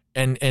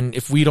 And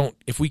if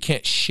we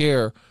can't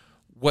share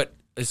what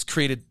is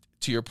created,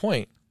 to your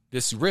point,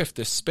 this rift,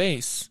 this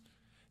space,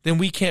 then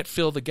we can't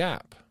fill the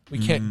gap. We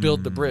can't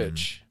build the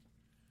bridge.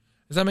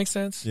 Does that make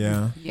sense?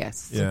 Yeah.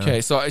 Yes. Yeah. Okay.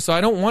 So I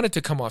don't want it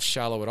to come off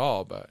shallow at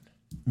all, but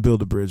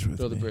build a bridge with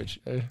build me. a bridge.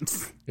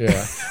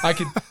 Yeah. I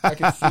can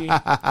see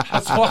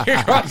us walking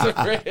across a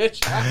bridge.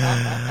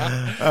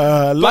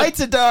 Light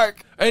to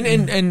dark.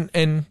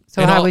 And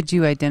so how would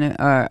you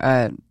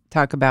identify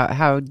talk about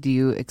how do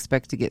you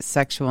expect to get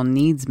sexual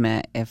needs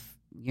met if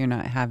you're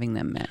not having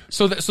them met?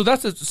 So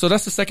that's the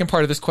second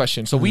part of this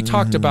question. So we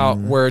talked about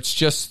where it's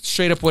just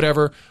straight up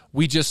whatever.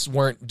 We just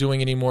weren't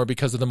doing anymore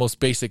because of the most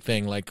basic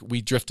thing, like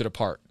we drifted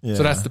apart. Yeah.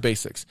 So that's the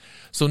basics.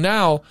 So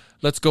now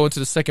let's go into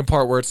the second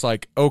part where it's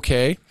like,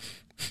 okay,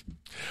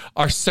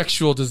 our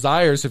sexual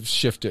desires have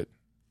shifted.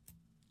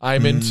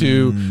 I'm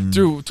into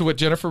through to what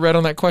Jennifer read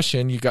on that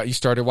question. You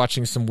started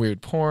watching some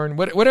weird porn,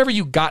 whatever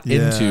you got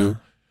into.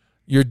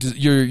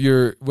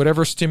 Your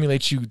whatever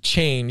stimulates you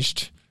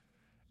changed,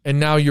 and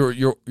now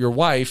your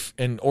wife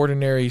and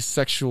ordinary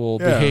sexual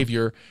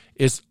behavior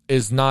is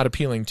not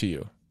appealing to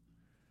you.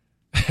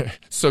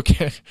 So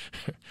can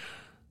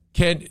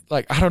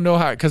like I don't know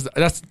how, because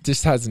that's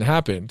just hasn't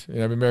happened.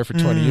 And I've been married for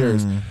 20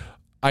 years.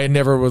 I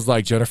never was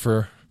like,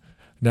 Jennifer,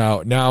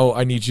 now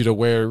I need you to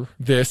wear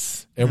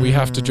this, and we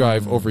have to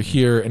drive over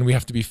here, and we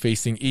have to be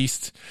facing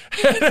east,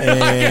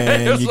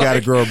 and you got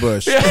to grow a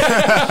bush, right?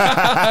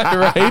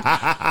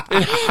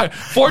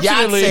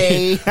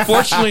 Fortunately,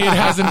 it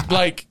hasn't,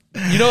 like,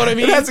 you know what I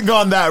mean. It hasn't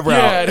gone that route.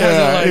 Yeah, it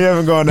hasn't. Like, you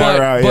haven't gone that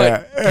route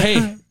yet.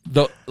 Hey,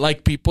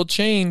 like people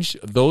change,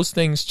 those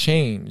things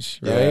change,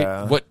 right?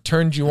 Yeah. What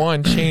turned you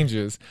on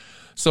changes.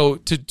 So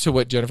to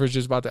what Jennifer's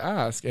just about to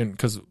ask, and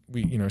because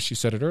she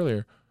said it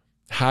earlier,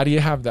 how do you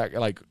have that,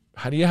 like?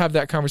 How do you have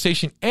that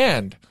conversation?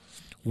 And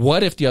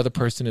what if the other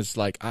person is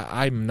like,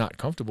 I'm not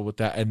comfortable with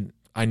that, and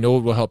I know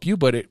it will help you,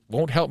 but it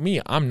won't help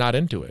me. I'm not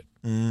into it.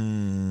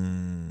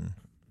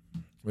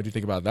 What do you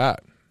think about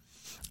that?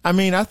 I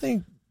mean, I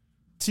think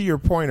to your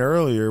point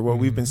earlier, what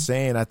we've been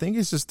saying, I think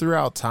it's just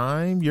throughout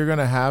time, you're going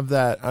to have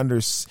that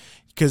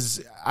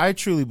because I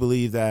truly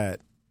believe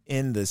that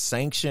in the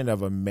sanction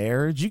of a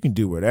marriage, you can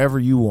do whatever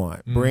you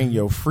want. Bring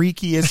your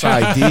freakiest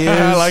ideas.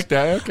 I like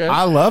that. Okay.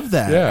 I love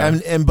that.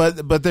 Yeah.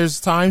 But there's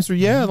times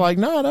where, like,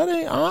 no, that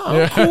ain't,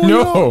 I'm cool.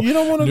 No. You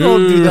don't want to go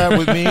do that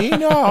with me.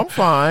 No, I'm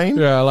fine.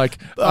 Yeah. Like,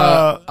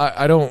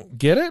 I don't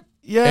get it.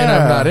 Yeah. And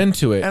I'm not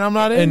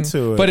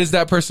into it. But is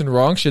that person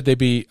wrong? Should they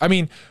be, I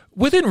mean,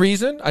 within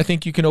reason, I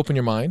think you can open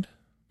your mind.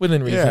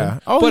 Within reason. Yeah.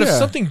 But if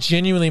something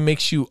genuinely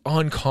makes you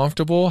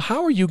uncomfortable,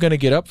 how are you going to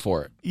get up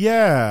for it?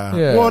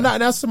 Yeah. Well,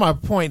 that's to my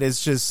point.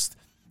 It's just,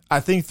 I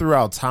think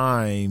throughout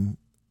time,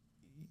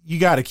 you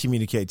got to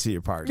communicate to your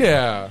partner.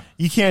 Yeah.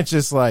 You can't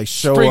just like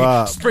show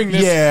up. Spring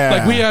this. Yeah.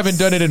 Like, we haven't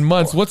done it in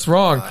months. What's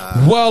wrong?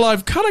 Well,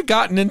 I've kind of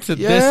gotten into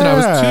this and I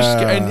was too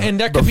scared. And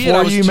that could be it.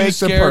 I was you too make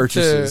scared the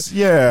purchases.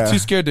 too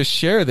scared to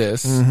share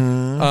this.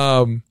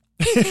 Mm-hmm.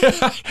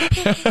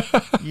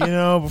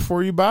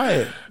 Before you buy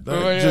it,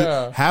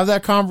 just have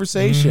that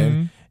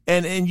conversation.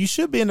 And you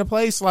should be in a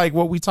place like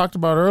what we talked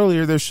about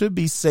earlier. There should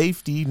be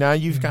safety. Now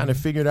you've kind of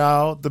figured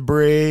out the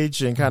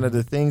bridge and kind of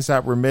the things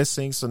that were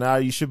missing. So now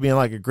you should be in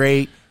like a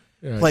great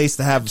place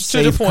to have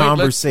safe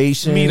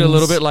conversations. Meet a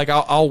little bit. Like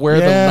I'll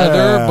wear the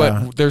leather,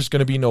 but there's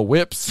going to be no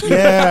whips.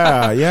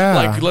 Yeah.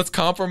 Like, let's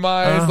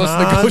compromise.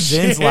 Let's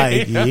negotiate. Jen's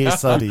like,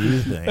 so do you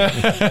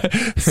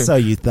think? So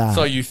you thought.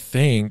 So you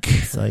think.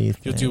 So you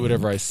think. You'll do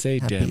whatever I say.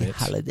 Happy damn it.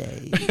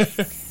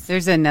 Holidays.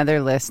 There's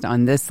another list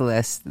on this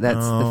list.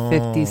 That's the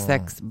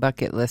 56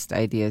 bucket list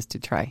ideas to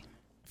try.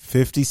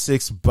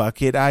 56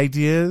 bucket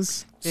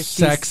ideas?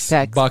 Sex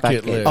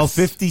bucket list. Oh,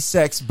 50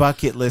 sex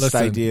bucket list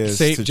ideas.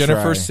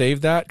 Jennifer,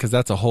 save that because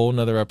that's a whole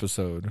nother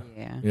episode.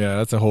 Yeah,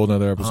 that's a whole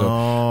nother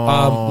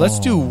episode. Let's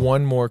do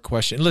one more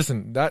question.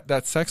 Listen,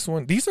 that sex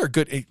one, these are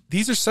good.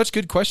 These are such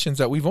good questions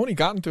that we've only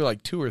gotten through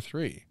like 2 or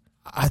 3.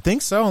 I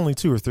think so, only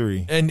 2 or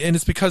 3. And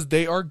it's because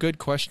they are good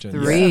questions.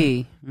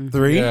 3. Yeah.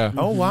 3? Yeah.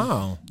 Oh,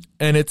 wow.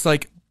 And it's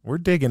like, we're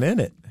digging in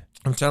it.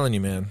 I'm telling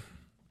you, man.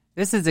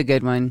 This is a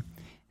good one.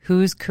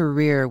 Whose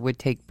career would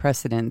take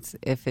precedence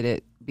if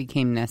it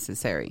became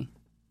necessary?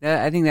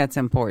 I think that's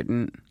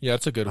important. Yeah,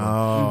 it's a good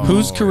one.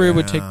 Whose career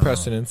would take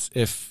precedence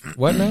if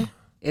what now?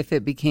 If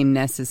it became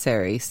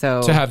necessary.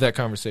 So to have that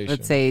conversation.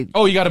 Let's say,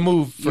 you got to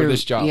move for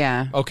this job.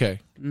 Yeah. Okay.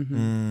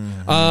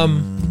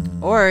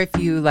 Or if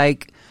you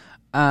like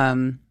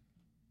have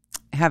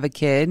a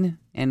kid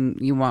and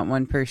you want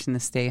one person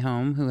to stay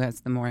home, who has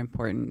the more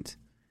important?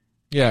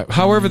 Yeah.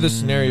 However the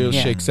scenario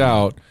shakes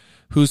out,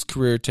 whose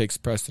career takes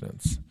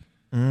precedence?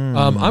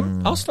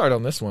 I'll start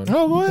on this one.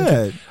 Oh, go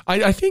ahead.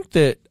 I think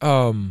that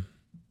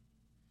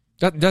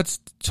that's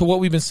to what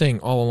we've been saying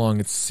all along.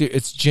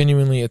 It's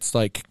genuinely, it's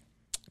like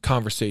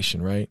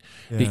conversation, right?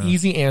 Yeah. The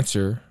easy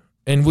answer,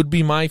 and would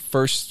be my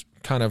first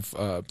kind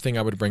of thing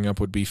I would bring up,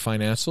 would be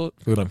financial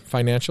or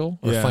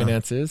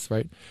finances,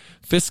 right?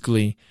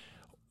 Fiscally,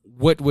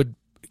 what would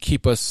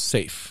keep us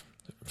safe,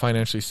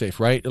 financially safe,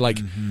 right? Like,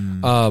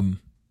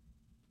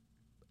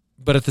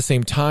 but at the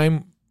same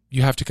time,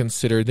 you have to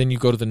consider, then you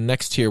go to the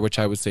next tier, which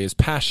I would say is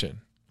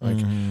passion. Like,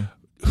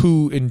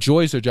 who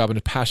enjoys their job and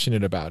is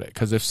passionate about it?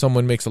 Because if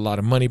someone makes a lot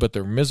of money but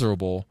they're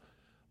miserable,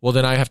 well,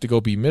 then I have to go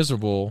be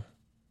miserable,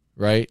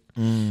 right?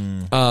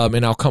 And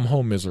I'll come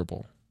home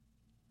miserable.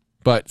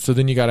 But so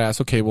then you got to ask,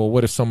 okay, well,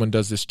 what if someone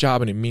does this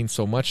job and it means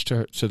so much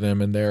to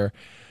them, and they're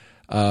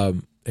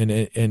and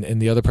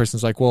the other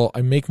person's like, well,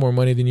 I make more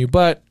money than you,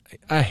 but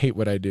I hate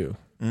what I do,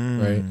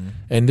 right?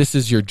 And this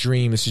is your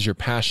dream, this is your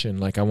passion.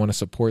 Like, I want to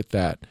support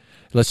that.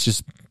 Let's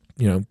just,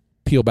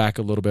 peel back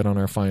a little bit on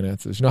our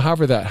finances,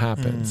 however that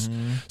happens.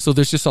 So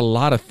there's just a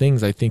lot of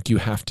things I think you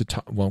have to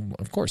talk. Well,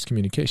 of course,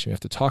 communication, you have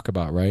to talk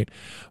about, right?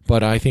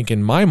 But I think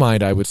in my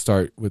mind, I would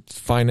start with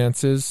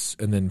finances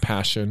and then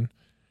passion.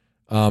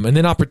 And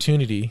then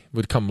opportunity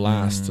would come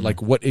last.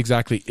 Like, what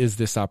exactly is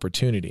this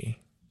opportunity?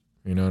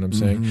 You know what I'm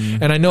saying?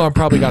 And I know I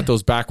probably got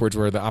those backwards,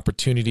 where the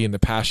opportunity and the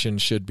passion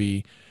should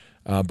be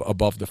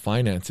above the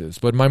finances,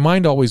 but my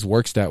mind always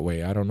works that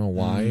way. I don't know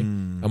why.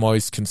 I'm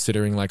always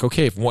considering, like,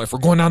 okay, if we're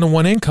going down to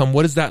one income,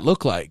 what does that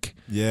look like?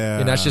 Yeah.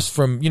 And that's just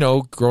from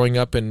growing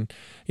up, and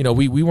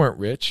we weren't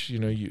rich.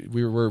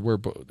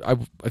 I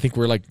think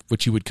we're like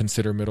what you would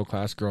consider middle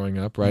class growing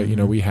up, right?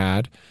 We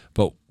had,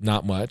 but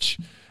not much.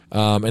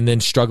 And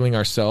then struggling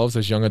ourselves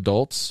as young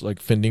adults,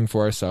 like fending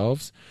for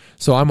ourselves.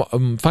 So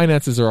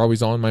finances are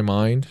always on my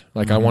mind.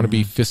 Like, I want to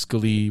be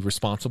fiscally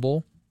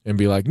responsible and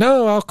be like,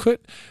 no, I'll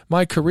quit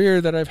my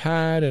career that I've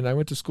had and I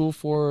went to school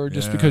for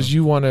just because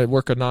you want to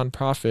work a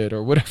nonprofit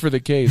or whatever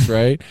the case,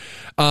 right?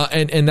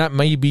 And that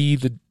may be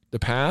the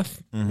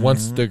path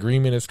once the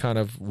agreement is kind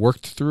of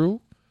worked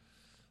through.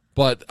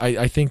 But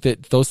I think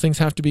that those things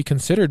have to be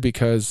considered,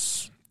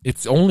 because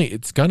it's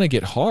going to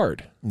get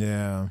hard.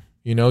 Yeah.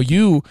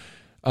 You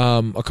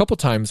a couple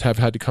times have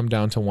had to come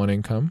down to one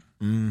income.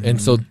 And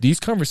so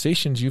these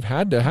conversations you've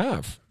had to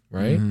have,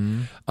 right?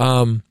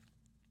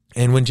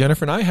 And when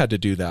Jennifer and I had to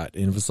do that,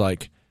 it was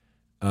like,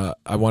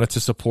 I wanted to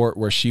support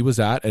where she was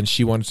at, and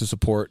she wanted to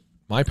support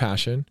my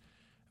passion.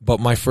 But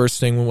my first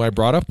thing when I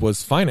brought up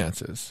was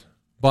finances.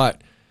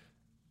 But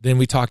Then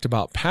we talked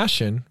about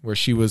passion, where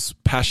she was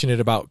passionate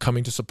about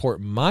coming to support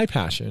my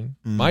passion,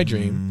 my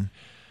dream.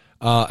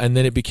 And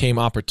then it became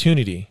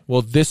opportunity.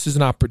 Well, this is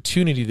an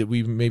opportunity that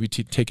we maybe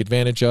take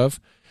advantage of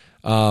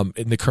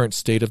in the current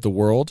state of the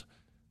world.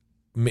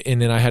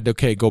 And then I had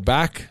to, go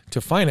back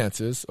to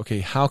finances. Okay,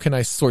 how can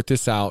I sort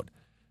this out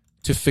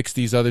to fix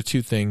these other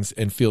two things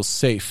and feel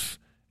safe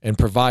and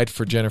provide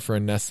for Jennifer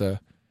and Nessa,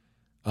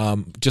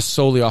 just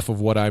solely off of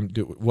what I'm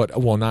doing, what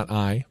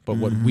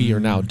we are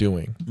now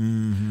doing.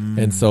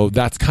 And so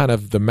that's kind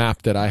of the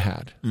map that I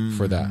had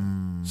for that.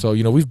 So,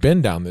 we've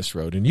been down this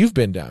road and you've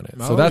been down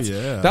it. So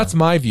that's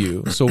my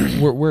view. So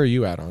where are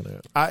you at on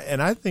it?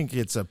 I think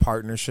it's a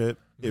partnership.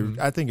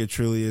 I think it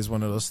truly is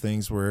one of those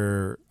things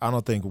where I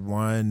don't think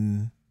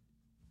one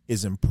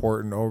is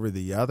important over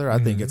the other. I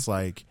think it's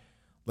like,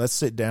 let's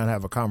sit down,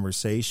 have a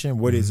conversation.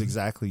 What is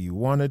exactly you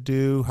want to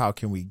do? How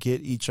can we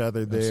get each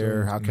other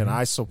there? How can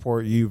I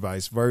support you?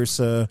 Vice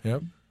versa.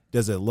 Yep.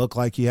 Does it look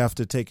like you have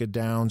to take a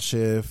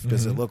downshift?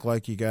 Does it look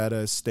like you got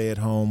to stay at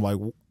home? Like,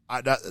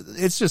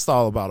 it's just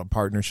all about a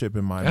partnership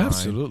in my mind.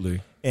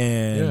 Absolutely.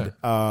 And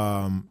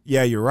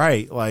you're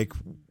right. Like,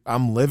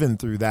 I'm living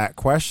through that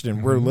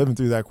question. We're living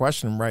through that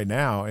question right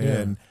now.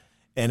 And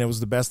it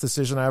was the best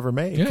decision I ever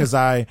made because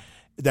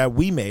that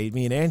we made,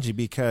 me and Angie,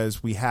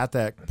 because we had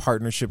that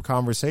partnership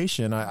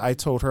conversation. I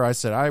told her, I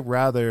said, I'd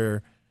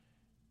rather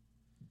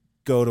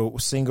go to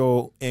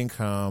single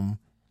income,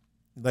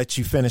 let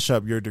you finish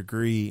up your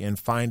degree and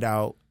find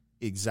out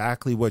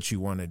exactly what you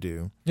want to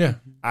do. Yeah.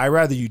 I'd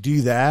rather you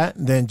do that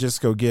than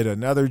just go get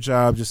another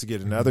job just to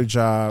get another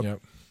job.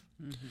 Yep.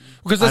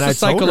 Because that's the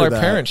cycle our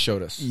parents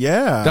showed us.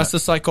 Yeah. That's the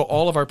cycle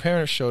all of our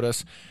parents showed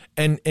us.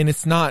 And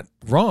it's not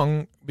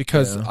wrong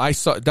because I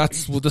saw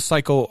that's the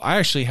cycle I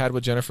actually had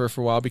with Jennifer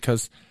for a while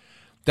because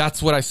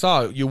that's what I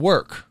saw. You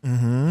work.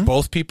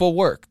 Both people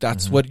work.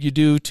 That's what you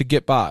do to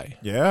get by.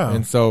 Yeah.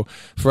 And so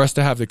for us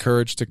to have the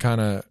courage to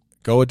kind of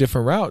go a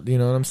different route, you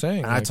know what I'm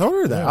saying? And I told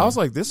her that. I was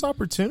like, this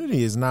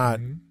opportunity is not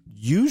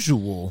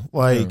usual.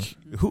 Like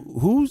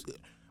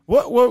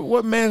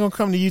what man gonna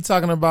come to you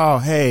talking about,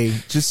 hey,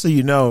 just so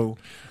you know,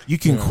 you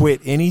can quit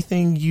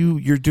anything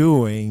you're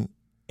doing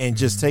and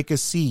just take a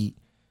seat.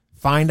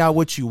 Find out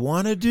what you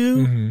want to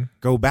do,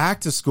 go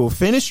back to school,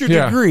 finish your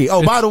degree.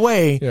 Oh, by the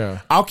way,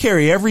 I'll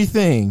carry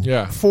everything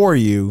for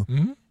you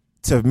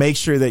to make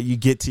sure that you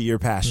get to your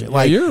passion.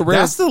 Like,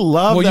 that's the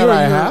love that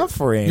I have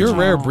for Angie. You're a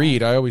rare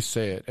breed. I always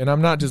say it. And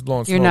I'm not just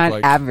blowing smoke. You're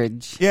not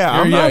average. Yeah,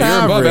 I'm not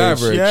you're above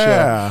average.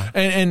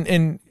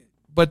 Yeah.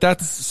 But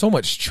that's so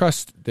much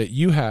trust that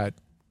you had,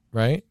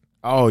 right?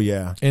 Oh,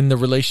 yeah. In the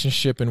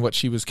relationship and what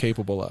she was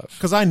capable of.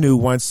 Because I knew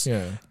once,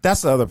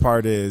 that's the other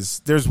part is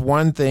there's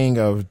one thing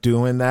of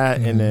doing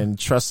that and then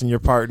trusting your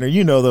partner.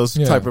 You know those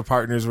type of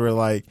partners where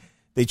like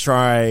they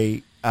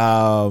try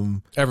now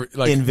I'm going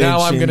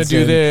to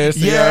do this.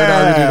 I'm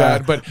going to do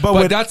that.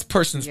 But that's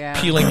person's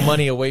peeling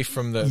money away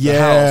from the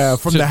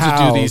house from the house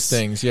to do these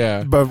things.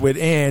 Yeah. But with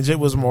Ange, it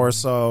was more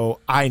so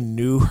I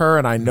knew her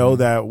and I know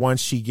that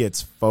once she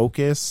gets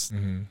focused,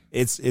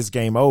 it's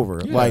game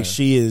over. Yeah. Like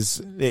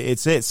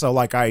it's it. So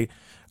like I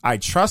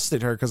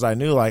trusted her because I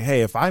knew like,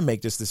 hey, if I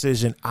make this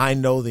decision, I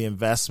know the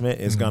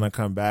investment is going to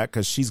come back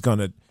because she's going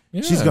to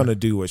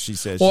do what she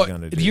says she's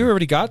going to do. You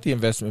already got the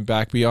investment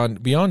back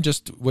beyond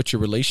just what your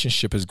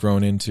relationship has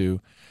grown into,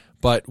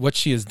 but what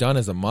she has done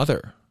as a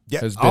mother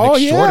has been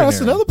extraordinary. Yeah,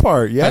 that's another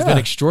part. Yeah. Has been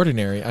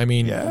extraordinary. I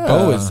mean,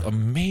 Bo is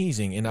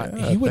amazing. And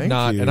he would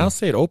not, and I'll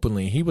say it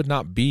openly, he would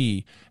not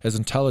be as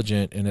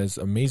intelligent and as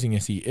amazing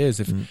as he is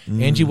if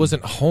Angie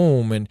wasn't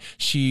home and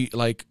she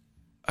like,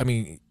 I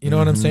mean, you know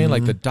what I'm saying?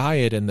 Like the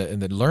diet and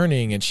the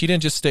learning, and she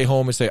didn't just stay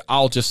home and say,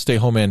 I'll just stay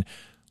home and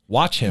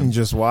watch him. And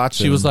just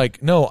watch him. She was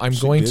like, no, I'm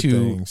going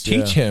to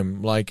teach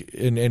him, like,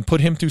 and put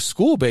him through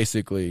school,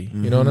 basically.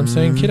 You know what I'm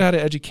saying? Kid had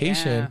an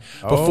education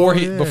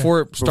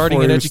before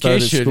starting an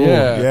education.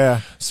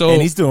 Yeah. So,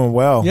 and he's doing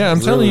well. Yeah, I'm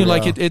really telling you, well.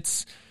 like,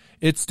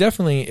 it's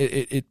definitely,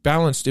 it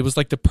balanced. It was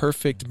like the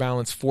perfect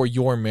balance for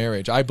your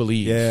marriage, I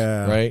believe.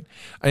 Yeah. Right?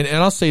 And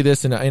I'll say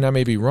this, and I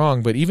may be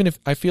wrong, but even if,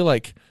 I feel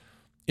like,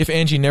 if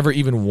Angie never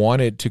even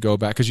wanted to go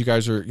back, because you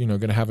guys are, going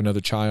to have another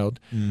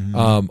child,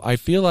 I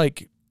feel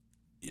like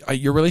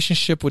your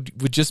relationship would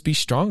just be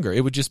stronger.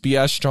 It would just be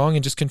as strong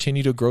and just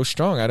continue to grow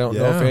strong. I don't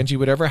know if Angie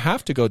would ever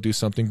have to go do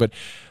something,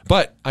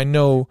 but I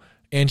know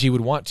Angie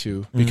would want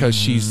to because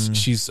she's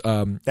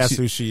that's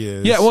who she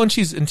is. Yeah, well, and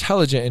she's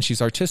intelligent and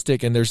she's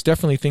artistic, and there's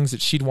definitely things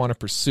that she'd want to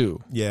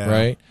pursue. Yeah,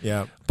 right.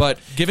 Yeah, but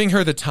giving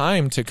her the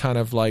time to kind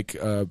of like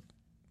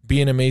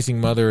be an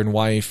amazing mother and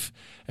wife,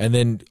 and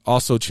then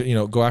also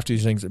go after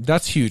these things.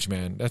 That's huge,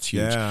 man. That's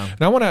huge. Yeah.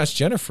 And I want to ask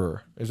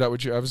Jennifer. Is that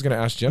what I was going to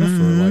ask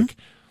Jennifer? Like.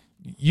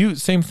 You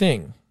same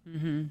thing.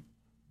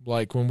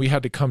 Like when we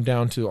had to come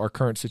down to our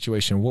current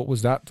situation, what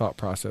was that thought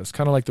process?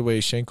 Kind of like the way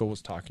Shanko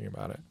was talking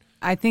about it.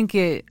 I think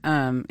it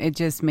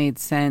just made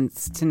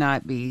sense to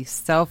not be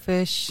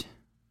selfish,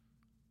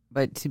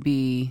 but to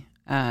be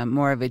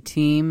more of a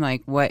team.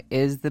 Like, what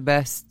is the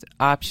best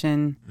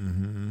option,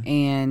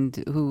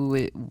 and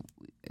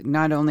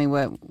not only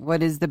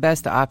what is the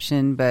best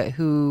option, but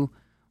who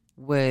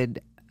would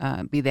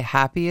be the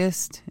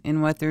happiest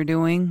in what they're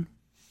doing.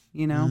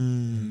 You know,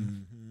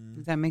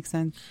 does that make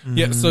sense?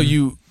 Yeah. So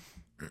you're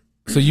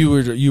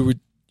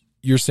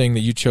saying that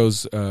you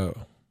chose.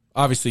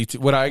 Obviously, it's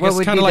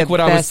kind of like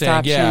what I was saying.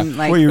 Option,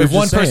 yeah, if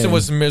one person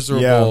was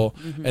miserable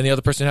and the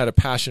other person had a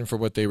passion for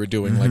what they were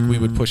doing, like we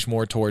would push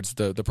more towards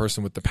the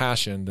person with the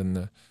passion than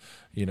the,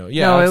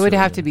 No, it would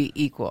have to be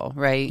equal,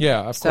 right? Yeah,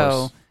 of course.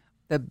 So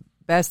the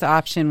best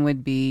option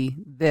would be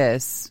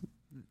this.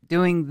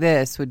 Doing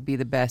this would be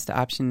the best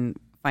option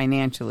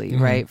financially,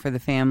 right, for the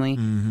family,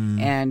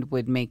 and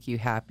would make you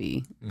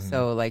happy.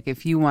 So, like,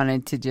 if you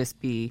wanted to just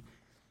be,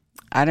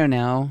 I don't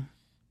know,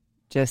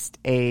 just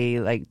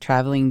a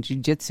traveling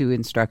jiu-jitsu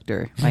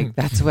instructor, like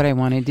that's what I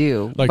want to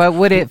do. Like, but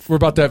would it? We're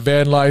about that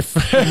van life.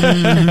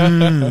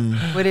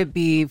 Would it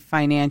be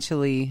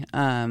financially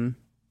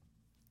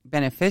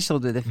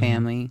beneficial to the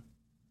family?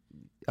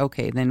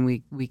 Okay, then we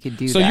could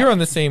do. So that. You're on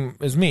the same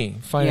as me.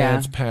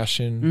 Finance,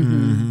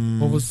 passion.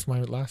 What was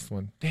my last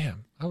one?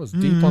 Damn, I was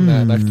deep on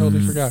that. I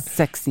totally forgot.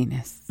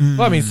 Sexiness.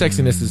 Well, I mean,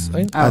 sexiness is.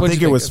 I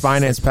think it was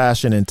finance,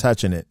 passion, and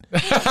touching it.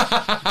 Is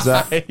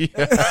that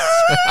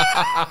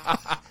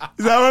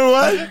what it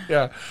was?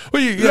 Yeah.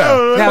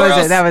 Well,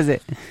 That was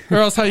it. Or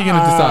else, how are you going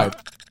to decide?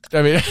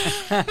 I mean,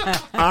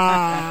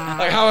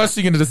 like, how else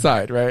are you going to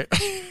decide, right?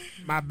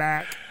 My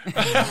back.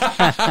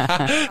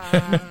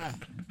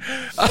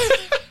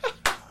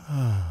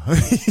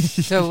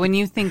 So when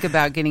you think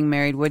about getting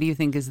married, what do you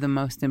think is the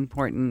most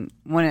important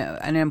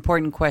an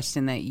important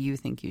question that you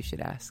think you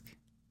should ask?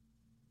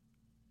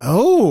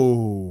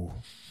 Oh,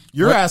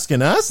 you're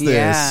asking us this.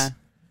 Yeah.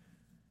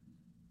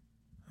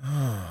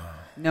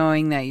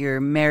 Knowing that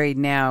you're married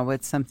now,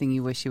 what's something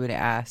you wish you would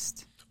have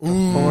asked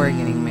before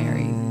getting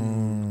married?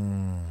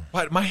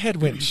 What? My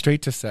head went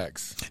straight to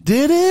sex.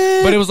 Did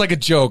it? But it was like a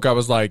joke. I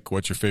was like,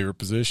 "What's your favorite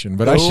position?"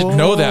 But I should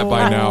know that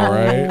by now,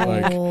 right?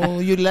 Like,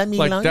 you let me.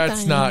 Like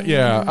that's not.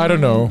 Yeah, I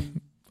don't know.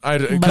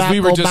 Because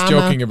we were just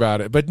joking about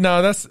it. But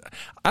no, that's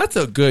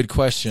a good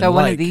question. So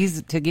one of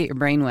these, to get your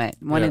brain wet,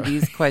 one of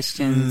these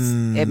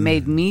questions, it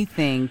made me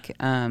think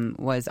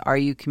was, are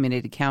you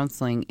committed to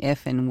counseling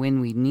if and when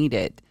we need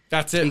it?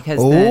 That's it. Because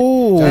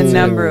the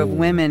number of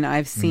women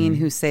I've seen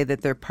who say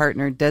that their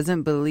partner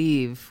doesn't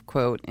believe,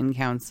 quote, in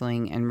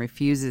counseling and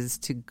refuses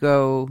to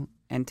go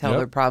and tell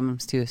their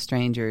problems to a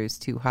stranger is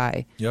too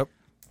high. Yep.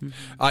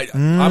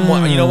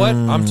 I'm. You know what?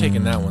 I'm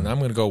taking that one. I'm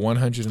going to go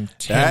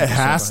 110. That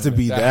has to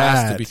be that.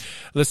 Has to be.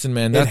 Listen,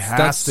 man,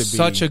 that's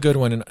such a good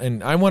one.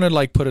 And I want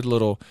to put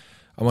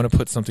I want to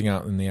put something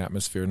out in the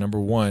atmosphere. Number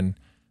one,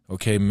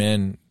 okay,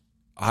 men,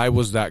 I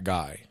was that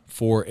guy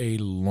for a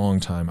long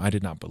time. I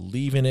did not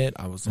believe in it.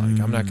 I was like,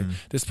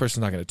 this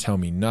person's not going to tell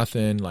me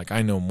nothing. Like,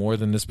 I know more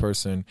than this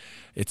person.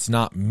 It's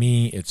not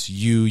me. It's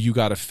you. You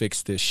got to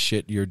fix this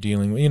shit you're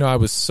dealing with. I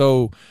was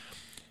so,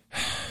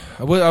 I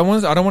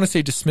don't want to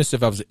say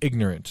dismissive. I was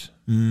ignorant,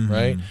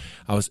 right?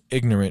 I was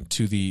ignorant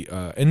to the,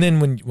 and then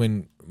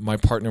when my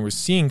partner was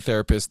seeing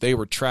therapists, they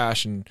were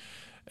trash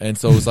and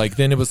so it was like,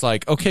 then it was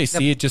like, okay,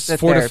 see, it just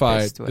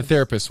fortified, the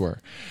therapists were.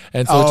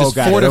 And so it just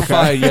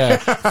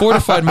fortified,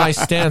 fortified my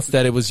stance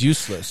that it was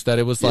useless, that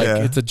it was like,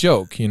 it's a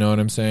joke, you know what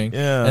I'm saying?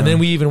 Yeah. And then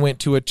we even went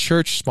to a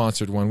church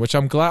sponsored one, which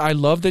I'm glad, I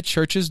love that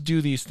churches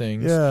do these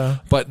things,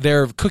 but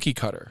they're cookie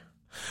cutter.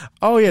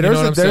 Oh yeah, there's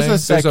a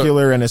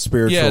secular and a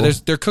spiritual. Yeah,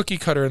 they're cookie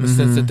cutter in the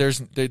sense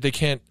that they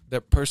can't,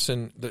 that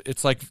person,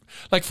 it's like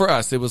for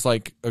us, it was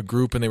like a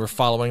group and they were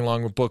following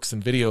along with books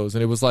and videos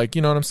and it was like,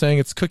 you know what I'm saying?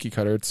 It's cookie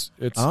cutter. It's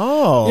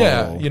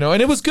yeah,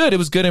 and it was good. It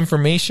was good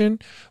information,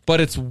 but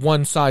it's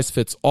one size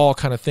fits all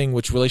kind of thing,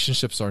 which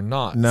relationships are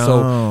not. No.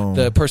 So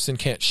the person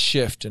can't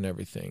shift and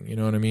everything, you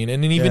know what I mean?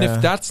 And then even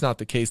if that's not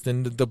the case,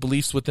 then the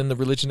beliefs within the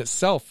religion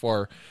itself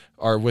are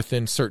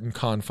within certain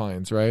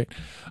confines, right?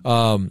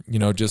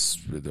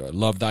 Just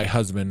love thy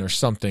husband or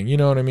something, you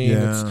know what I mean?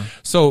 Yeah.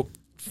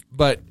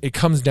 But it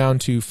comes down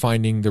to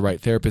finding the right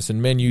therapist.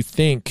 And men, you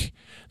think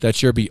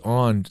that you're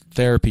beyond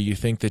therapy. You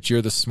think that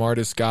you're the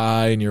smartest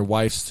guy and your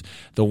wife's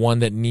the one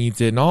that needs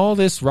it and all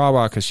this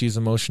rah-rah because she's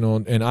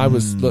emotional. And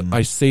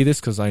I say this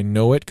because I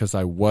know it because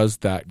I was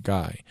that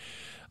guy.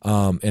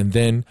 And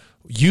then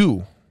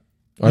you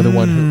are the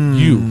one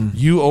who,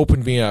 you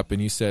opened me up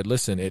and you said,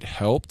 listen, it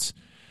helped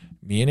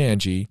me and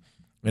Angie.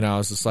 And I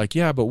was just like,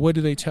 yeah, but what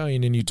do they tell you?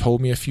 And then you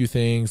told me a few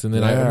things. And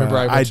then I remember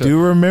I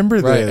do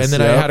remember this. And then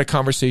I had a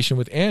conversation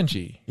with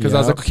Angie because I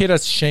was like, okay,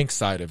 that's Shank's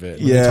side of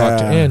it. Let me talk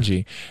to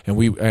Angie. And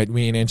we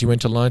and Angie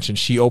went to lunch and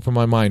she opened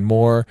my mind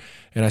more.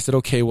 And I said,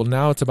 okay, well,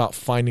 now it's about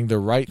finding the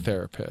right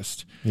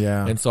therapist.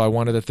 Yeah. And so I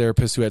wanted a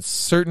therapist who had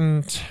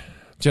certain...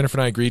 Jennifer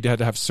and I agreed to have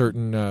to have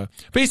certain.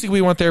 Basically,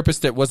 we want a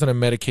therapist that wasn't a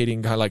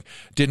medicating guy, like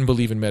didn't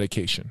believe in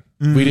medication.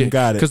 We didn't,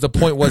 got it, because the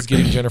point was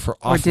getting Jennifer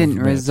off. Or didn't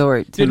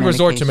resort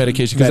to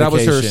medication because that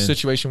was her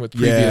situation with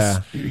previous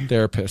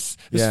therapists.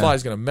 This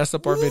fly's gonna mess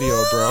up our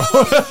video, bro.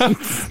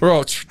 We're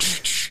all.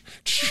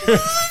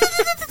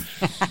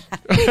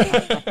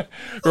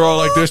 We're all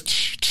like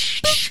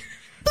this.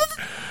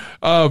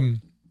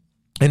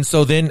 And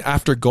so then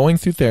after going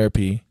through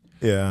therapy,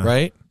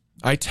 right,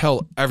 I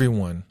tell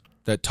everyone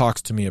that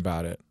talks to me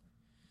about it.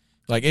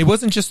 Like, it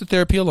wasn't just the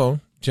therapy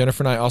alone.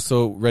 Jennifer and I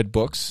also read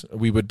books.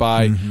 We would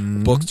buy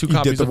books, 2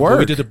 copies of books.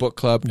 We did the book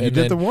club. You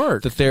did the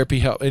work. The therapy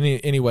help.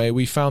 Anyway,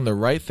 we found the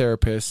right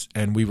therapist,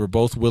 and we were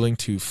both willing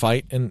to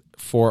fight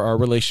for our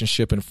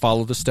relationship and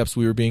follow the steps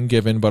we were being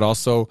given, but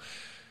also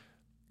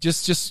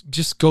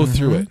just go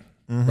through it,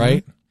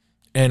 right?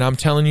 And I'm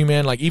telling you,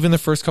 man, like, even the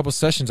first couple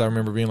sessions, I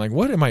remember being like,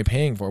 what am I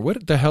paying for?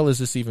 What the hell is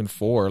this even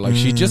for? Like,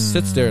 she just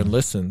sits there and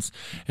listens.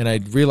 And I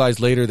realized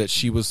later that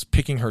she was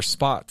picking her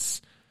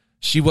spots.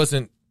 She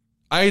wasn't.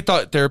 I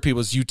thought therapy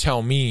was you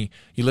tell me,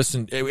 you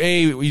listen.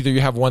 Either you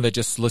have one that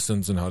just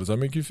listens and how does that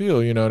make you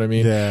feel? You know what I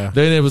mean? Yeah.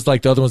 Then it was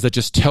like the other ones that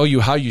just tell you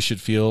how you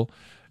should feel.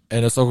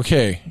 And it's like,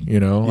 okay, I can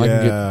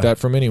get that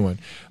from anyone.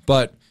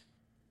 But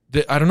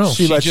I don't know.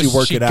 She let you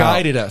work it out. She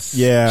guided us.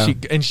 Yeah.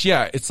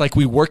 It's like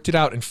we worked it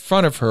out in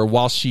front of her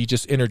while she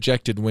just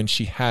interjected when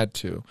she had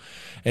to.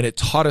 And it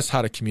taught us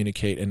how to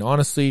communicate. And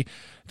honestly,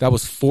 that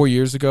was 4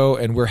 years ago,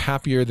 and we're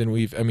happier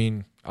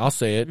than I'll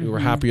say it. We're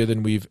happier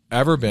than we've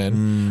ever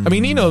been. I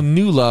mean,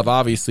 new love,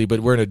 obviously, but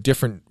we're in a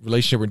different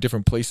relationship. We're in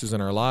different places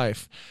in our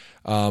life.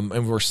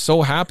 And we're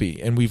so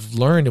happy. And we've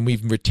learned and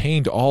we've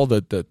retained all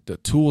the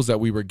tools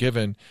that we were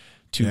given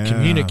to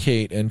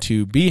communicate and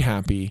to be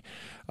happy.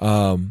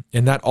 And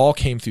that all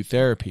came through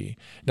therapy.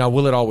 Now,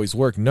 will it always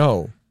work?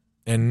 No.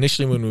 And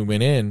initially when we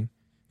went in,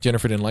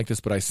 Jennifer didn't like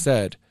this, but I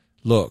said,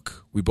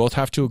 look, we both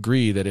have to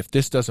agree that if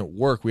this doesn't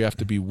work, we have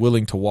to be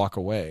willing to walk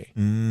away.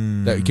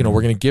 That,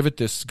 we're going to give it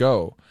this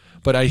go.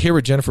 But I hear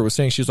what Jennifer was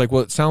saying. She was like,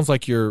 well, it sounds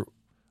like you're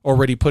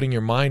already putting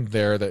your mind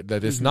there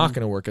that it's not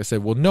going to work. I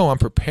said, well, no, I'm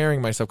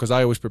preparing myself, because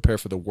I always prepare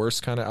for the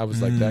worst I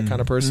was like that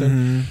kind of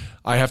person.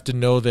 I have to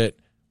know that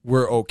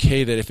we're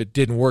okay, that if it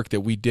didn't work,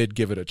 that we did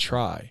give it a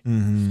try.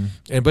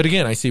 But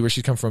again, I see where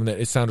she's come from,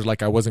 that it sounded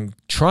like I wasn't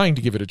trying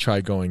to give it a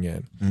try going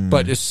in.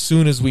 But as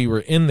soon as we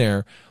were in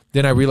there,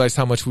 then I realized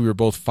how much we were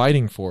both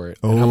fighting for it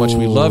and how much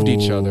we loved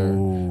each other,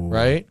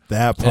 right?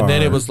 That part. And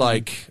then it was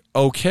like,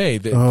 okay.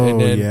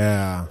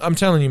 I'm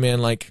telling you,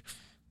 man, like,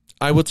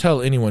 I will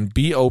tell anyone,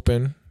 be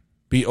open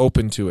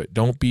to it.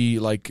 Don't be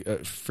like a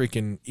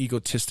freaking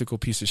egotistical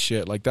piece of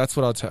shit. Like, that's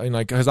what I'll tell you,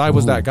 like, because I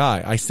was that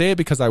guy. I say it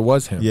because I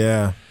was him.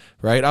 Yeah.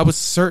 Right? I was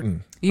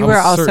certain. You were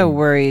also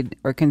worried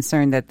or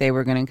concerned that they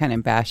were going to kind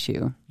of bash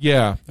you.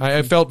 Yeah,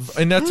 I felt,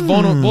 and that's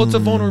vulnerable. Well, it's a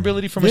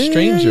vulnerability from a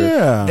stranger,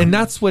 and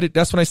that's when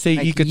I say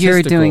like, egotistical.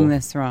 You're doing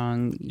this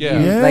wrong. Like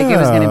it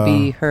was going to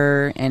be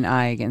her and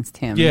I against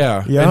him.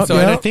 Yeah, and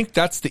I think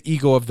that's the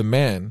ego of the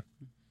man.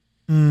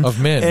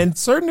 Of men. And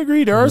certain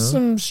degree, there are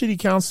some shitty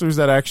counselors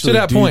that actually do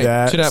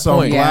that. To that so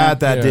point. I'm glad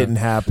that didn't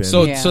happen.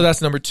 So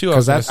that's number 2.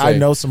 Because I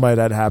know somebody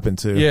that happened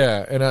to.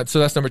 Yeah, and so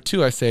that's number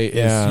 2 I say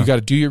is you got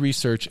to do your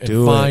research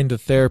and find a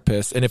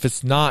therapist. And if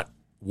it's not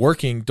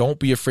working, don't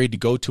be afraid to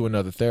go to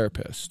another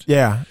therapist.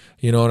 Yeah.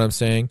 You know what I'm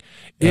saying?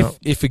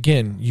 If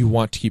again, you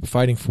want to keep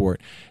fighting for it,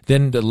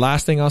 then the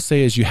last thing I'll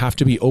say is you have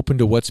to be open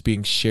to what's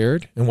being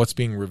shared and what's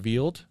being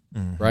revealed,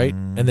 right?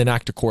 And then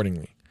act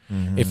accordingly.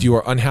 If you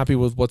are unhappy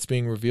with what's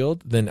being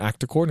revealed, then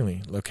act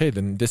accordingly. Okay,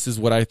 then this is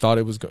what I thought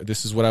it was.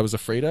 This is what I was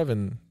afraid of,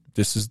 and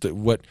this is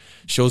what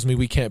shows me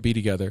we can't be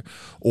together.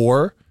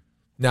 Or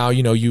now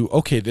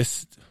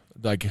this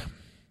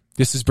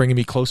is bringing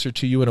me closer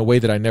to you in a way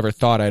that I never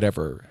thought I'd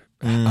ever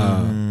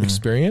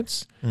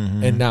experience,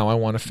 and now I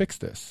want to fix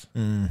this.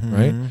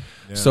 Right.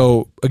 Yeah.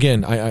 So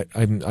again, I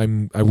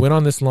went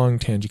on this long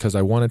tangent because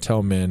I want to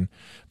tell men,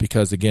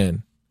 because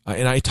again.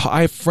 And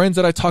I have friends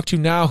that I talk to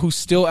now who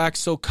still act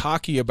so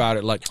cocky about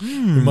it. Like,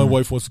 my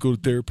wife wants to go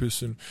to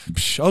therapist, and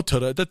I'll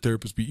tell that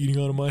therapist be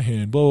eating out of my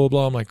hand, blah, blah,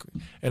 blah. I'm like,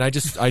 and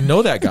I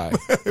know that guy.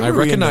 I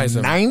recognize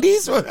him.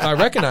 90s? I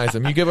recognize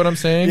him. You get what I'm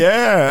saying?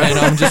 Yeah. And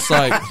I'm just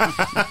like,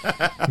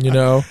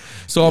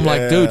 so I'm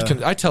like,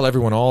 dude, I tell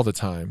everyone all the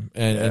time.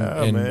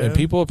 And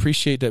people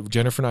appreciate that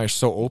Jennifer and I are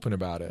so open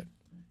about it.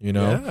 It's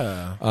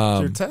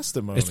your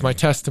testimony. It's my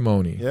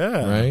testimony.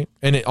 Yeah. Right.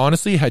 And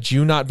honestly, had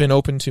you not been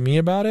open to me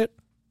about it,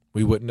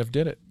 we wouldn't have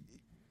did it.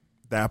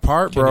 That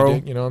part, bro.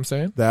 You know what I'm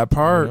saying? That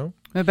part.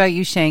 What about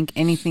you, Shank?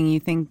 Anything you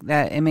think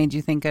that it made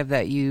you think of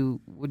that you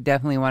would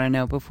definitely want to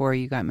know before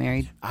you got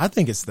married? I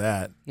think it's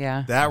that.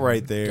 Yeah. That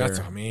right there. That's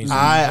amazing.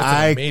 That's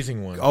an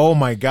amazing one. Oh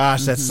my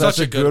gosh, that's such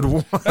a good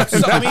one.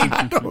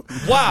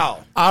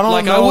 Wow. I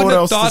don't know I wouldn't what have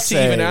else thought to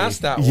say. even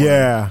ask that one.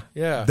 Yeah.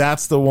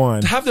 That's the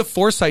one. To have the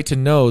foresight to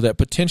know that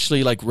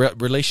potentially like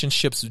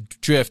relationships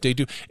drift, they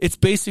do. It's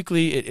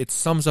basically, it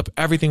sums up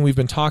everything we've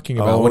been talking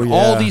about. When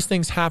all these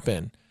things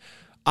happen,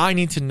 I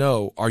need to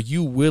know, are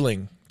you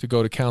willing to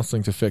go to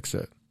counseling to fix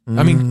it?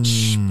 I mean,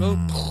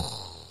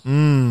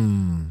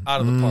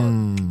 out of the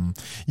park.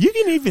 You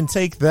can even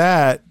take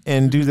that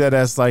and do that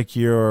as like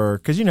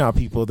because you know how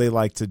people, they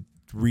like to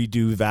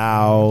redo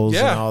vows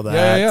and all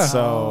that. Yeah.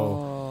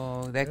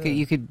 So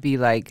you could be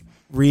like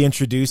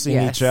reintroducing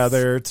each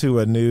other to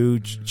a new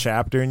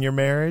chapter in your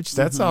marriage.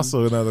 That's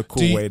also another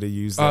cool way to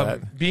use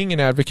that. Being an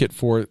advocate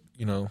for,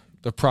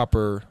 the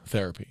proper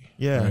therapy.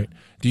 Yeah. Right?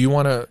 Do you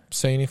want to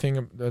say anything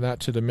of that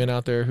to the men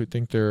out there who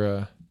think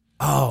they're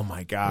Oh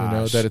my gosh. You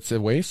know, that it's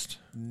a waste?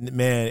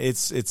 Man,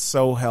 it's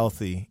so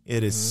healthy.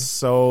 It is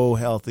so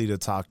healthy to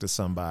talk to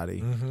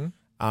somebody.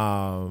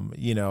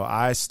 You know,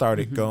 I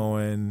started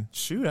going,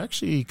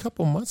 actually a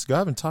couple months ago. I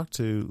haven't talked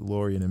to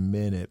Lori in a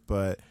minute,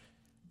 but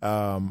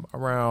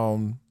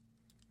around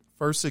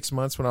first 6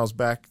 months when I was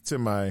back to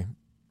my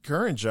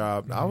current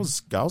job, I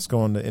was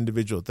going to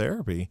individual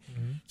therapy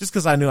just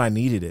because I knew I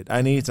needed it.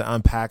 I needed to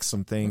unpack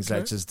some things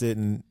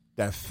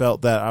that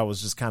felt that I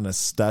was just kind of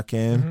stuck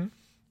in.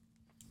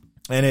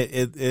 And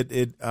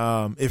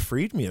it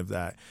freed me of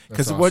that,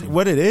 because awesome.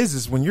 what it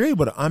is when you're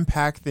able to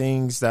unpack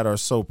things that are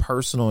so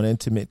personal and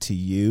intimate to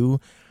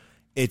you,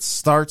 it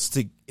starts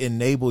to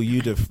enable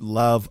you to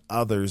love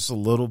others a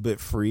little bit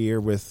freer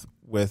with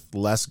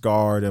less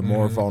guard and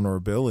more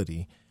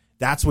vulnerability.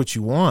 That's what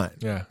you want.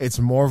 Yeah, it's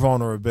more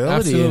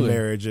vulnerability in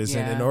marriages,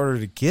 and in order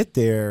to get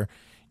there,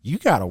 you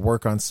got to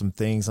work on some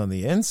things on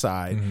the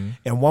inside.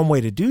 And one way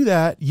to do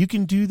that, you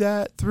can do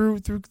that through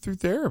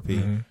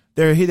therapy.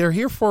 They're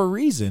here for a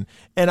reason.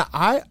 And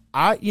I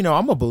you know,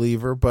 I'm a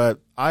believer, but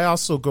I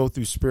also go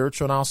through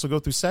spiritual and I also go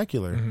through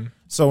secular.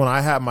 So when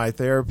I had my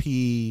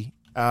therapy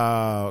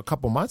a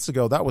couple months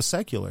ago, that was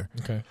secular.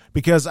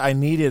 Because I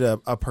needed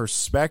a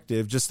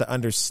perspective just to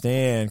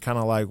understand kind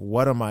of like,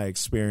 what am I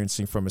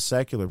experiencing from a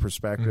secular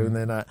perspective? And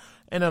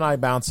then I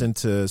bounce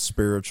into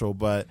spiritual,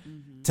 but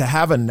to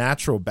have a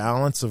natural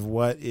balance of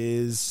what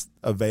is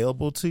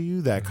available to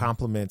you that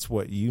complements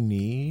what you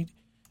need.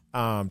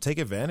 Take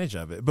advantage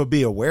of it, but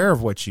be aware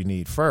of what you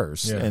need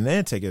first, and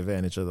then take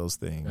advantage of those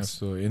things.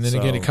 Absolutely. And then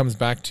again, it comes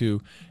back to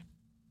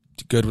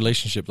good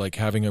relationship, like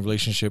having a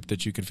relationship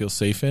that you can feel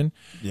safe in.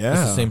 Yeah.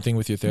 It's the same thing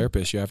with your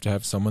therapist. You have to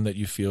have someone that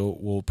you feel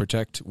will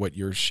protect what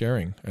you're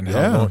sharing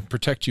and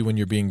protect you when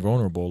you're being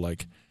vulnerable.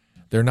 Like,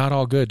 they're not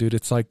all good, dude.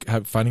 It's like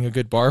finding a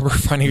good barber,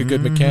 finding a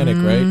good mechanic,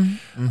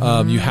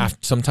 right? You have,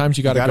 sometimes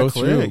you got to go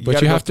through,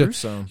 but you have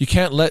to, you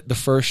can't let the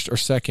first or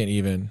second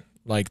even,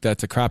 like,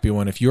 that's a crappy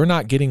one. If you're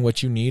not getting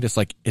what you need, it's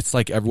like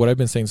what I've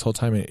been saying this whole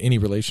time in any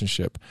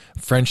relationship,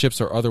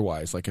 friendships or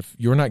otherwise. Like, if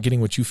you're not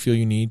getting what you feel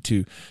you need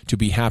to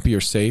be happy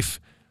or safe,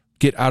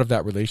 get out of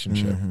that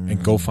relationship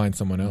and go find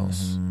someone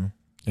else.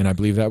 And I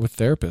believe that with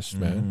therapists,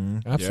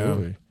 man.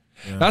 Absolutely.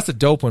 Yeah. That's a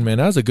dope one, man.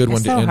 That was a good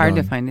one to end on. It's so hard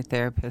to find a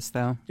therapist,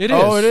 though. It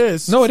is. Oh, it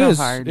is. No, it is.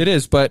 Hard. It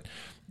is, but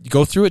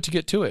go through it to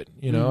get to it.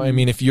 You know, I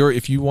mean, if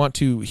you want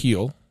to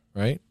heal,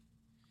 right?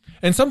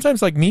 And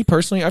sometimes, like me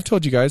personally, I've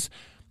told you guys,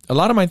 a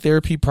lot of my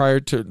therapy prior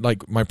to,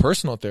 like, my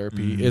personal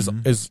therapy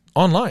is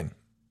online.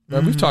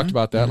 Right? We've talked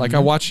about that. Like, I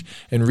watch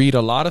and read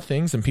a lot of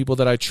things and people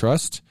that I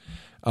trust,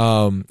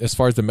 as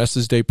far as the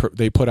message they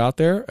put out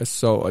there.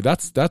 So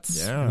that's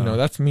you know,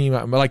 that's me,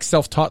 like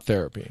self-taught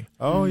therapy.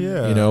 Oh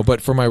yeah. You know, but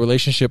for my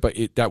relationship,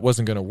 that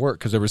wasn't going to work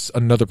because there was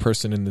another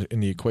person in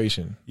the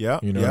equation. Yeah.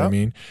 You know what I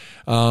mean?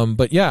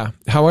 But yeah,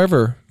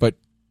 however,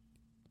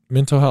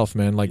 mental health,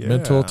 man, like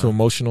mental to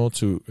emotional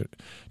to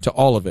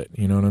all of it.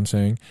 You know what I'm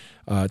saying?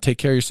 Take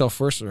care of yourself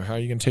first, or how are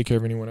you going to take care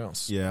of anyone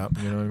else? Yeah.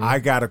 You know what I mean? I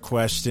got a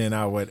question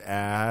I would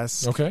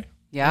ask. Okay.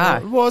 Yeah.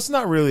 Well, it's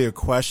not really a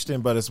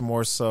question, but it's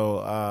more so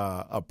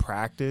a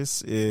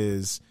practice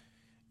is,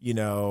 you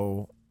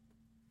know,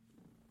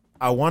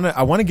 I want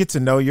to get to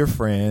know your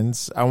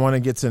friends. I want to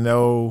get to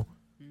know,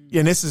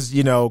 and this is,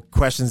 you know,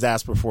 questions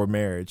asked before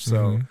marriage.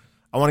 So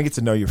I want to get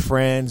to know your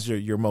friends,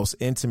 your most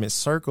intimate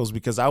circles,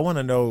 because I want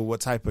to know what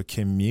type of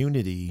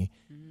community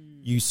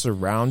you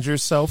surround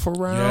yourself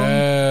around.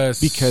 Yes.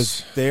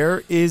 Because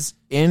there is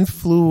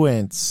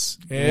influence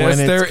when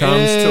it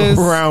comes to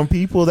around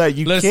people that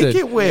you kick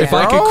it with. If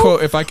I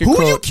could who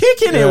quote, you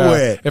kicking it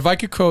with? If I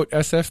could quote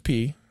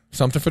SFP,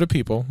 Something for the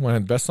People, one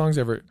of the best songs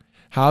ever.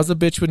 How's a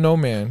bitch with no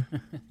man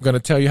going to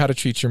tell you how to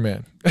treat your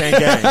man? Gang,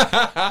 gang.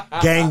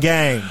 Gang,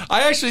 gang.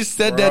 I actually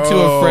said that to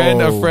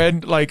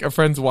a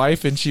friend's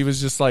wife, and she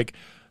was just like,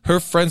 her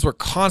friends were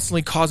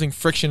constantly causing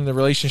friction in the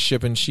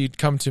relationship, and she'd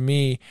come to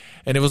me,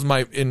 and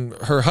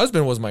her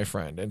husband was my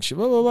friend, and she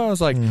blah blah blah. I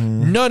was like,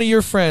 none of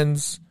your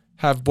friends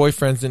have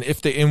boyfriends,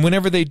 and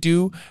whenever they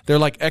do, they're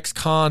like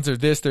ex-cons or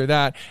this, they're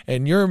that,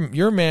 and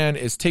your man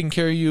is taking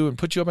care of you and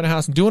put you up in a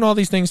house and doing all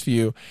these things for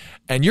you,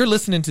 and you're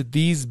listening to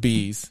these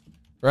bees,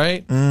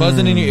 right,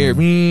 buzzing in your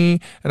ear,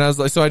 and I was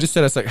like, so I just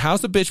said, I was like,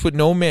 how's a bitch with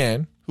no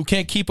man who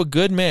can't keep a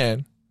good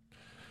man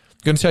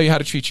going to tell you how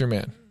to treat your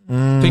man?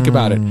 Think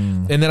about it.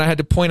 And then I had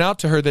to point out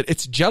to her that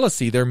it's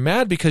jealousy. They're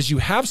mad because you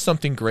have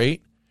something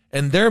great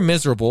and they're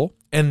miserable,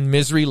 and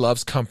misery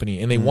loves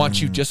company, and they want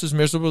you just as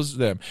miserable as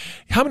them.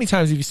 How many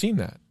times have you seen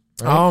that?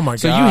 Right? Oh my god!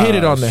 So you hit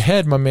it on the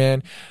head, my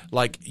man.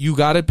 Like, you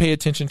got to pay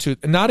attention to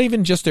not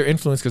even just their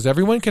influence, because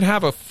everyone can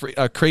have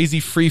a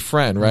crazy free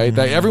friend, right?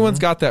 Like, everyone's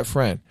got that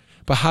friend.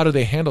 But how do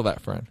they handle that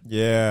friend?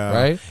 Yeah.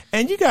 Right?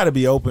 And you got to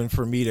be open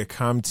for me to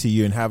come to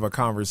you and have a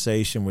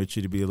conversation with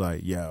you to be like,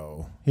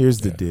 yo,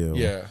 here's the deal.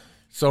 Yeah.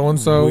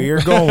 So-and-so.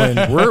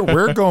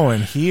 We're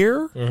going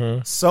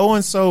here.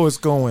 So-and-so is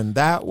going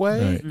that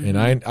way. Right. And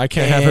I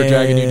can't have her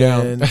dragging you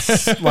down.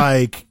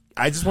 Like,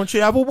 I just want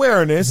you to have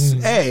awareness,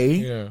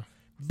 A.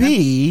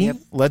 B,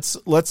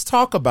 let's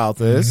talk about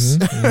this.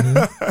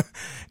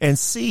 And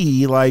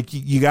C, like,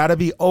 you got to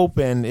be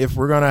open if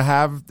we're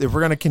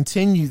gonna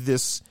continue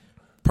this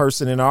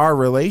person in our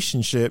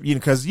relationship,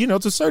 because to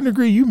a certain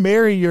degree you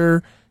marry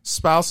your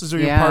spouses or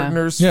your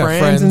partners,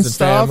 friends and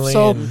stuff.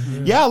 So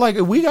like,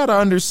 we got to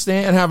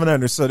understand and have an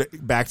understanding.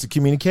 Back to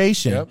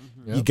communication. Yep.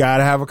 You got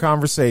to have a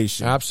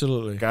conversation.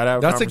 Absolutely. Got to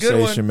have a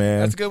conversation,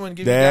 man. That's a good one.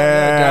 Give you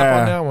dap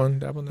on that one.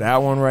 Dap on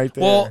that one right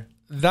there. Well,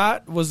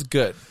 that was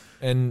good.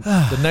 And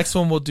the next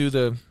one we'll do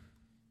the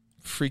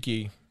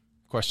freaky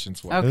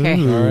questions one. Okay.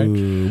 Ooh, all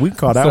right. We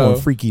call that one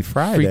Freaky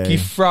Friday. Freaky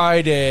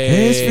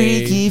Friday. It's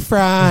Freaky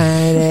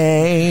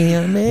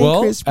Friday.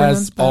 Well,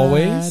 as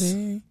always,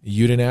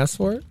 you didn't ask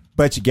for it,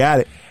 but you got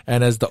it.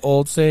 And as the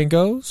old saying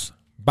goes,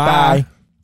 bye.